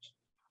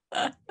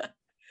back.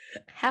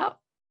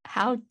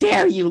 How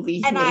dare you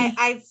leave And me?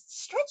 I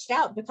stretched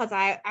out because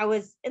I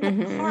was in the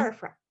Mhm. car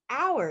for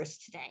hours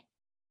today.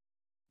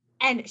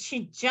 And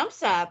she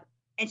jumps up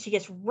and she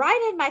gets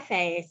right in my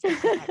face and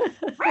she's like,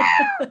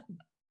 "Meow."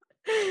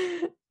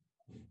 And she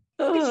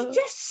Oh,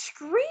 just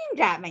screamed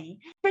at me,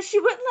 but she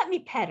wouldn't let me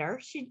pet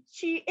her.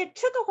 It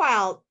took a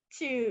while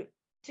to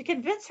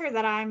convince her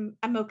that I'm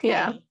yeah.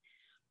 okay.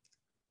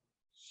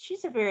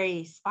 She's a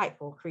very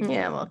spiteful Yeah,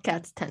 creature. well,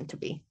 cats tend to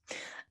be.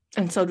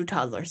 And so do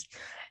toddlers.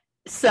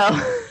 So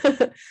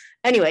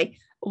anyway,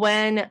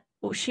 when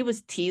she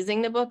was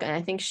teasing the book, and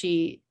I think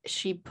she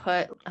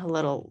put a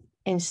little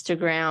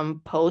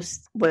Instagram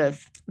post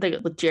with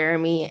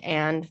Jeremy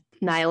and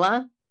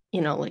Nyla,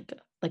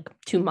 like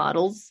two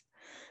models.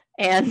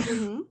 And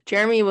Mm-hmm.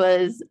 Jeremy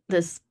was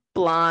this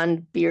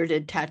blonde,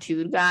 bearded,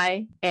 tattooed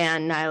guy,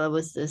 and Nyla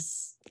was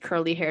this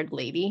curly haired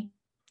lady.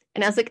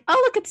 And I was like,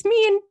 oh, look, it's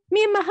me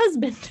and my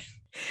husband.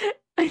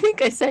 I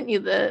think I sent you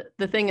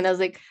the thing, and I was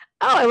like,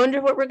 oh, I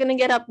wonder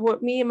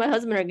what me and my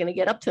husband are gonna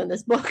get up to in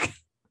this book.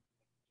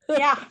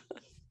 Yeah.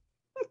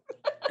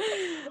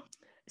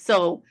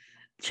 So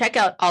check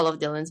out all of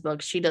Dylan's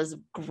books. She does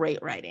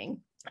great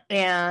writing,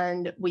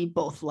 and we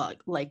both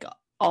like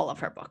all of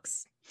her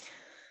books.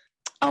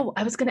 Oh,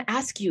 I was gonna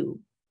ask you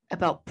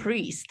about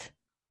Priest.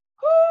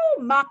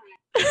 Oh my.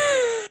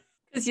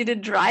 Because you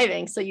did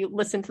driving, so you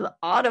listened to the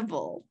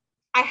Audible.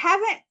 I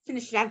haven't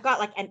finished it. I've got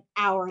like an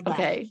hour left.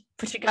 Okay,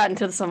 but you got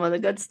into some of the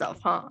good stuff,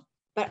 huh?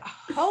 But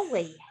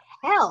holy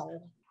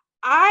hell.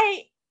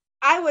 I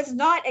was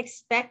not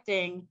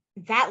expecting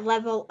that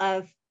level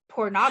of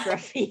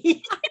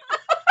pornography.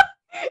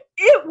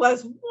 It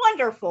was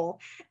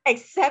wonderful,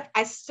 except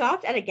I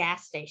stopped at a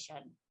gas station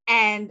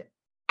and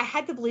I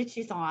had the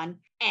Bluetooth on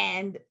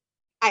and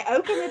I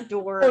opened the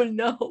door. Oh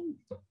no.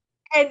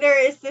 And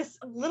there is this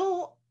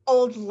little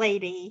old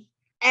lady,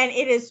 and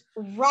it is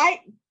right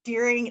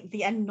during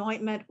the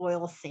anointment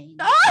oil scene.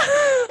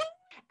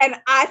 And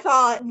I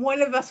thought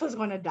one of us was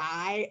going to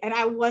die, and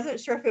I wasn't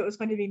sure if it was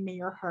going to be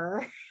me or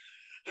her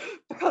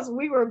because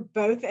we were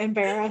both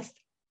embarrassed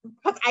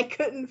because I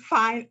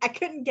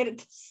couldn't get it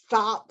to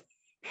stop.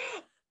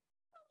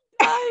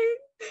 I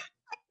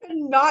could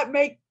not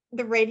make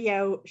the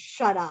radio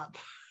shut up.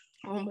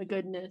 Oh my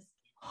goodness.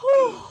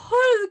 Oh,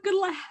 that was a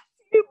good laugh.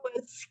 It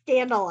was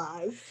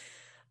scandalized.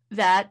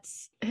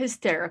 That's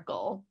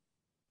hysterical.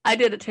 I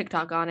did a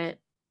TikTok on it,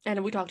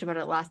 and we talked about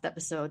it last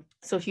episode.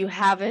 So if you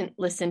haven't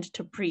listened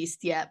to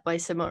Priest yet by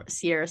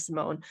Sierra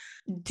Simone,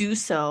 do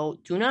so.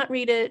 Do not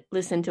read it.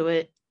 Listen to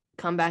it.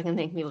 Come back and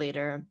thank me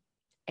later.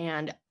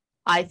 And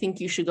I think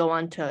you should go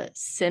on to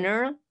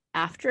Sinner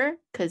after,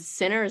 because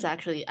Sinner is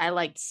actually, I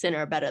liked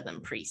Sinner better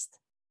than Priest.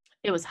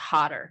 It was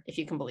hotter, if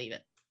you can believe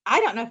it. I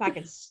don't know if I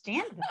can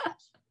stand that.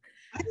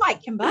 I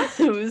might combust.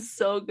 It was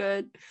so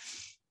good.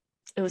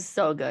 It was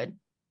so good.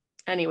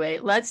 Anyway,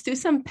 let's do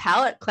some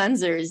palate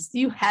cleansers. Do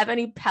you have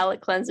any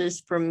palate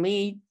cleansers for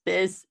me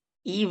this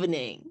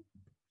evening?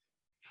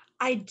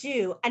 I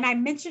do. And I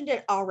mentioned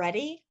it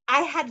already.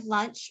 I had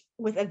lunch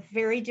with a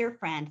very dear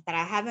friend that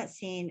I haven't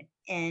seen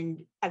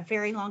in a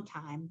very long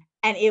time.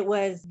 And it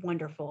was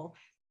wonderful.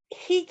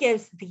 He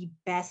gives the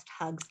best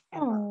hugs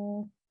ever.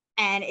 Aww.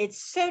 And it's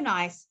so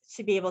nice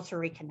to be able to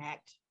reconnect.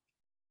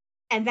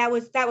 And that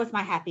was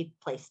my happy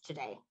place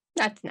today.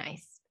 That's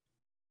nice.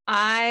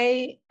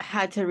 I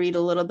had to read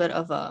a little bit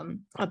of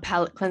a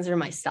palate cleanser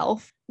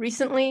myself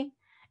recently,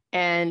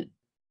 and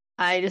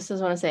I just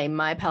want to say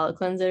my palate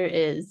cleanser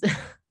is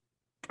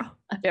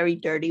a very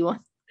dirty one.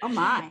 Oh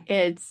my.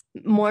 It's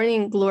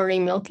Morning Glory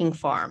Milking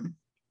Farm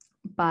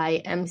by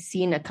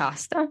MC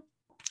Nakasta.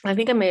 I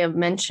think I may have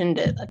mentioned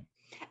it.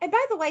 And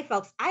by the way,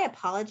 folks, I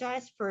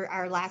apologize for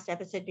our last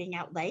episode being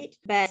out late,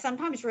 but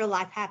sometimes real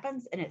life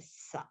happens and it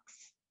sucks.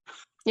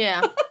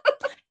 Yeah.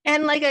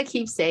 And like I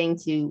keep saying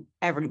to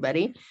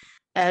everybody,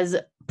 as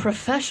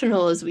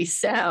professional as we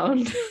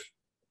sound,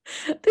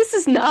 this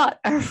is not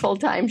our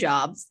full-time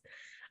jobs.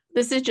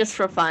 This is just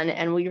for fun,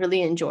 and we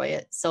really enjoy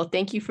it. So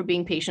thank you for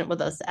being patient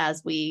with us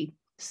as we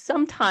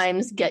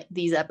sometimes get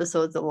these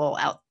episodes a little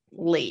out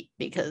late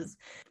because,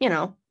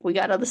 we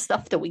got other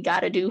stuff that we got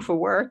to do for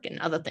work and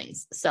other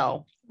things.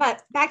 So,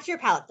 but back to your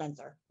palate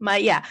cleanser.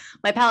 My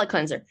palate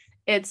cleanser.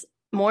 It's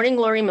Morning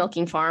Glory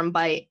Milking Farm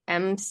by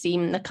MC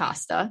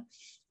Nakasta.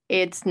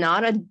 It's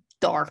not a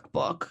dark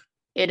book.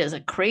 It is a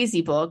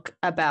crazy book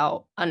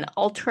about an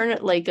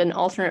alternate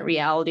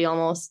reality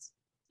almost.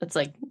 It's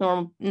like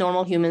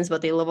normal humans,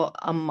 but they live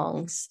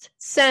amongst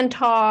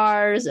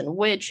centaurs and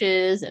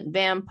witches and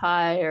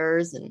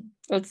vampires, and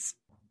it's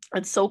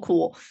so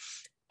cool.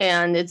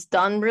 And it's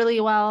done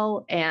really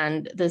well.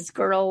 And this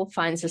girl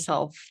finds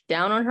herself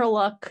down on her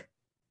luck,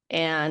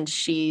 and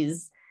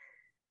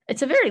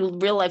it's a very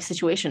real life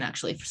situation,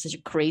 actually, for such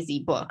a crazy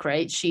book,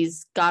 right?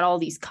 She's got all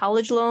these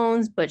college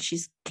loans, but she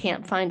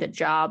can't find a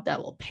job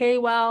that will pay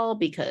well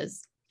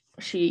because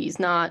She's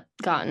not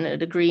gotten a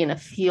degree in a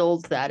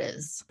field that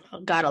is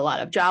got a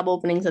lot of job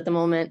openings at the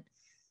moment.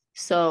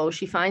 So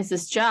she finds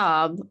this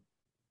job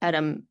at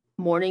a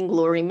morning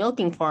glory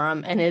milking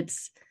farm, and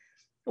it's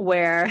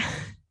where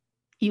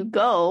you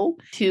go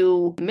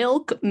to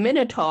milk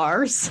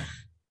minotaurs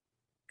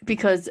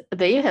because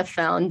they have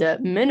found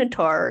that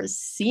minotaur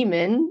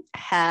semen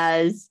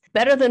has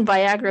better than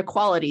Viagra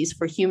qualities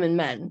for human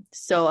men.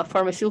 So a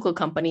pharmaceutical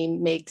company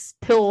makes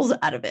pills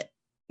out of it.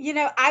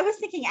 I was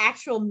thinking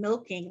actual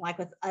milking, like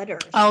with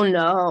udders. Oh,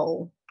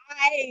 no.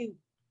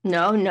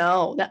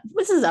 No.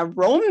 This is a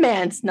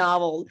romance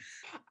novel.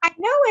 I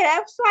know it.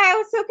 That's why I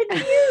was so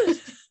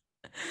confused.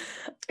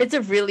 It's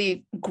a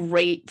really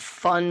great,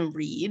 fun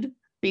read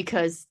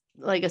because,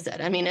 like I said,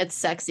 I mean, it's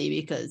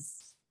sexy because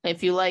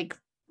if you like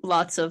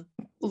lots of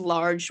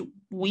large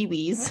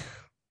wee-wees,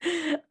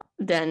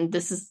 then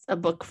this is a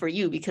book for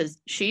you because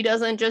she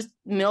doesn't just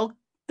milk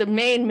the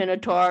main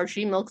minotaur,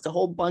 she milks a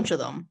whole bunch of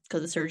them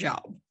because it's her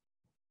job.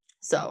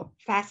 So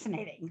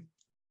fascinating.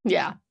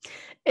 Yeah.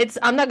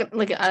 I'm not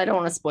gonna, I don't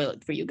want to spoil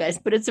it for you guys,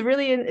 but it's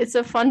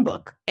a fun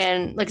book.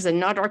 And like I said,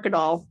 not dark at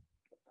all,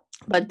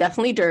 but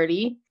definitely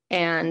dirty.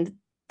 And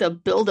the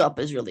buildup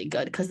is really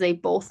good because they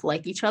both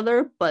like each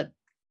other, but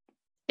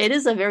it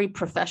is a very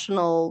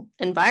professional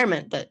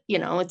environment that,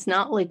 it's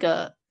not like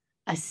a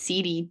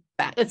seedy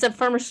it's a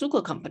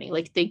pharmaceutical company.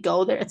 Like they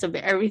go there,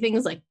 everything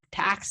is like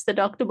tax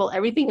deductible.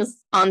 Everything is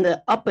on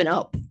the up and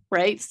up,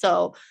 right?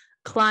 So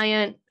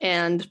client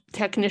and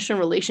technician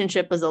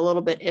relationship is a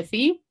little bit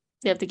iffy.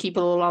 They have to keep it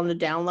a little on the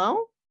down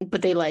low,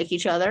 but they like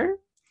each other.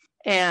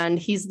 And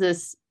he's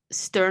this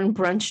stern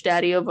brunch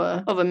daddy of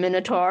a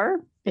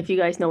minotaur. If you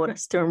guys know what a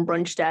stern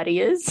brunch daddy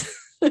is,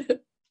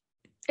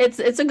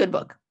 it's a good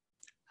book.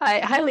 I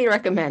highly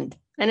recommend,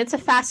 and it's a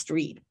fast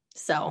read.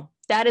 So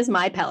that is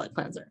my palate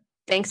cleanser.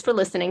 Thanks for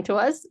listening to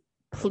us.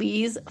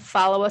 Please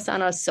follow us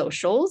on our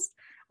socials.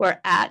 We're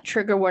at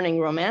Trigger Warning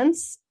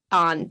Romance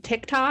on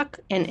TikTok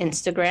and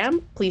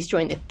Instagram. Please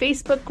join the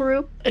Facebook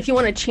group. If you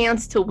want a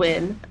chance to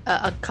win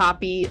a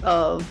copy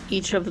of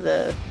each of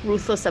the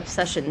Ruthless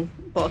Obsession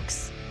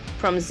books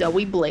from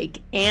Zoe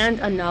Blake and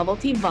a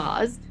novelty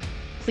vase,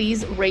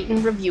 please rate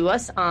and review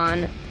us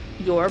on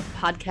your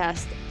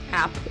podcast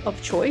app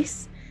of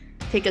choice.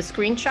 Take a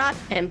screenshot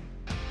and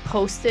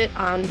post it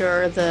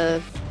under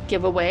the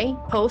giveaway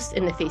post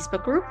in the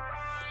Facebook group,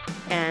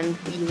 and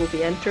you will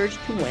be entered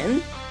to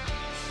win.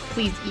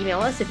 Please email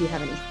us if you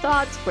have any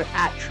thoughts. We're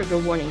at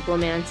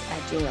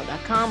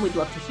triggerwarningromance@gmail.com. We'd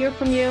love to hear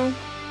from you.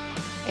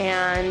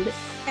 And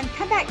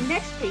come back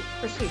next week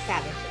for Sweet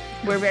Savagery.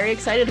 We're very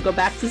excited to go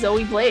back to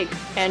Zoe Blake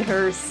and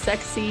her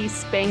sexy,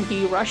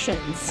 spanky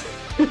Russians.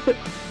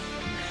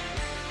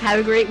 Have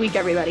a great week,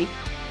 everybody.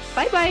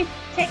 Bye-bye.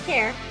 Take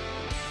care.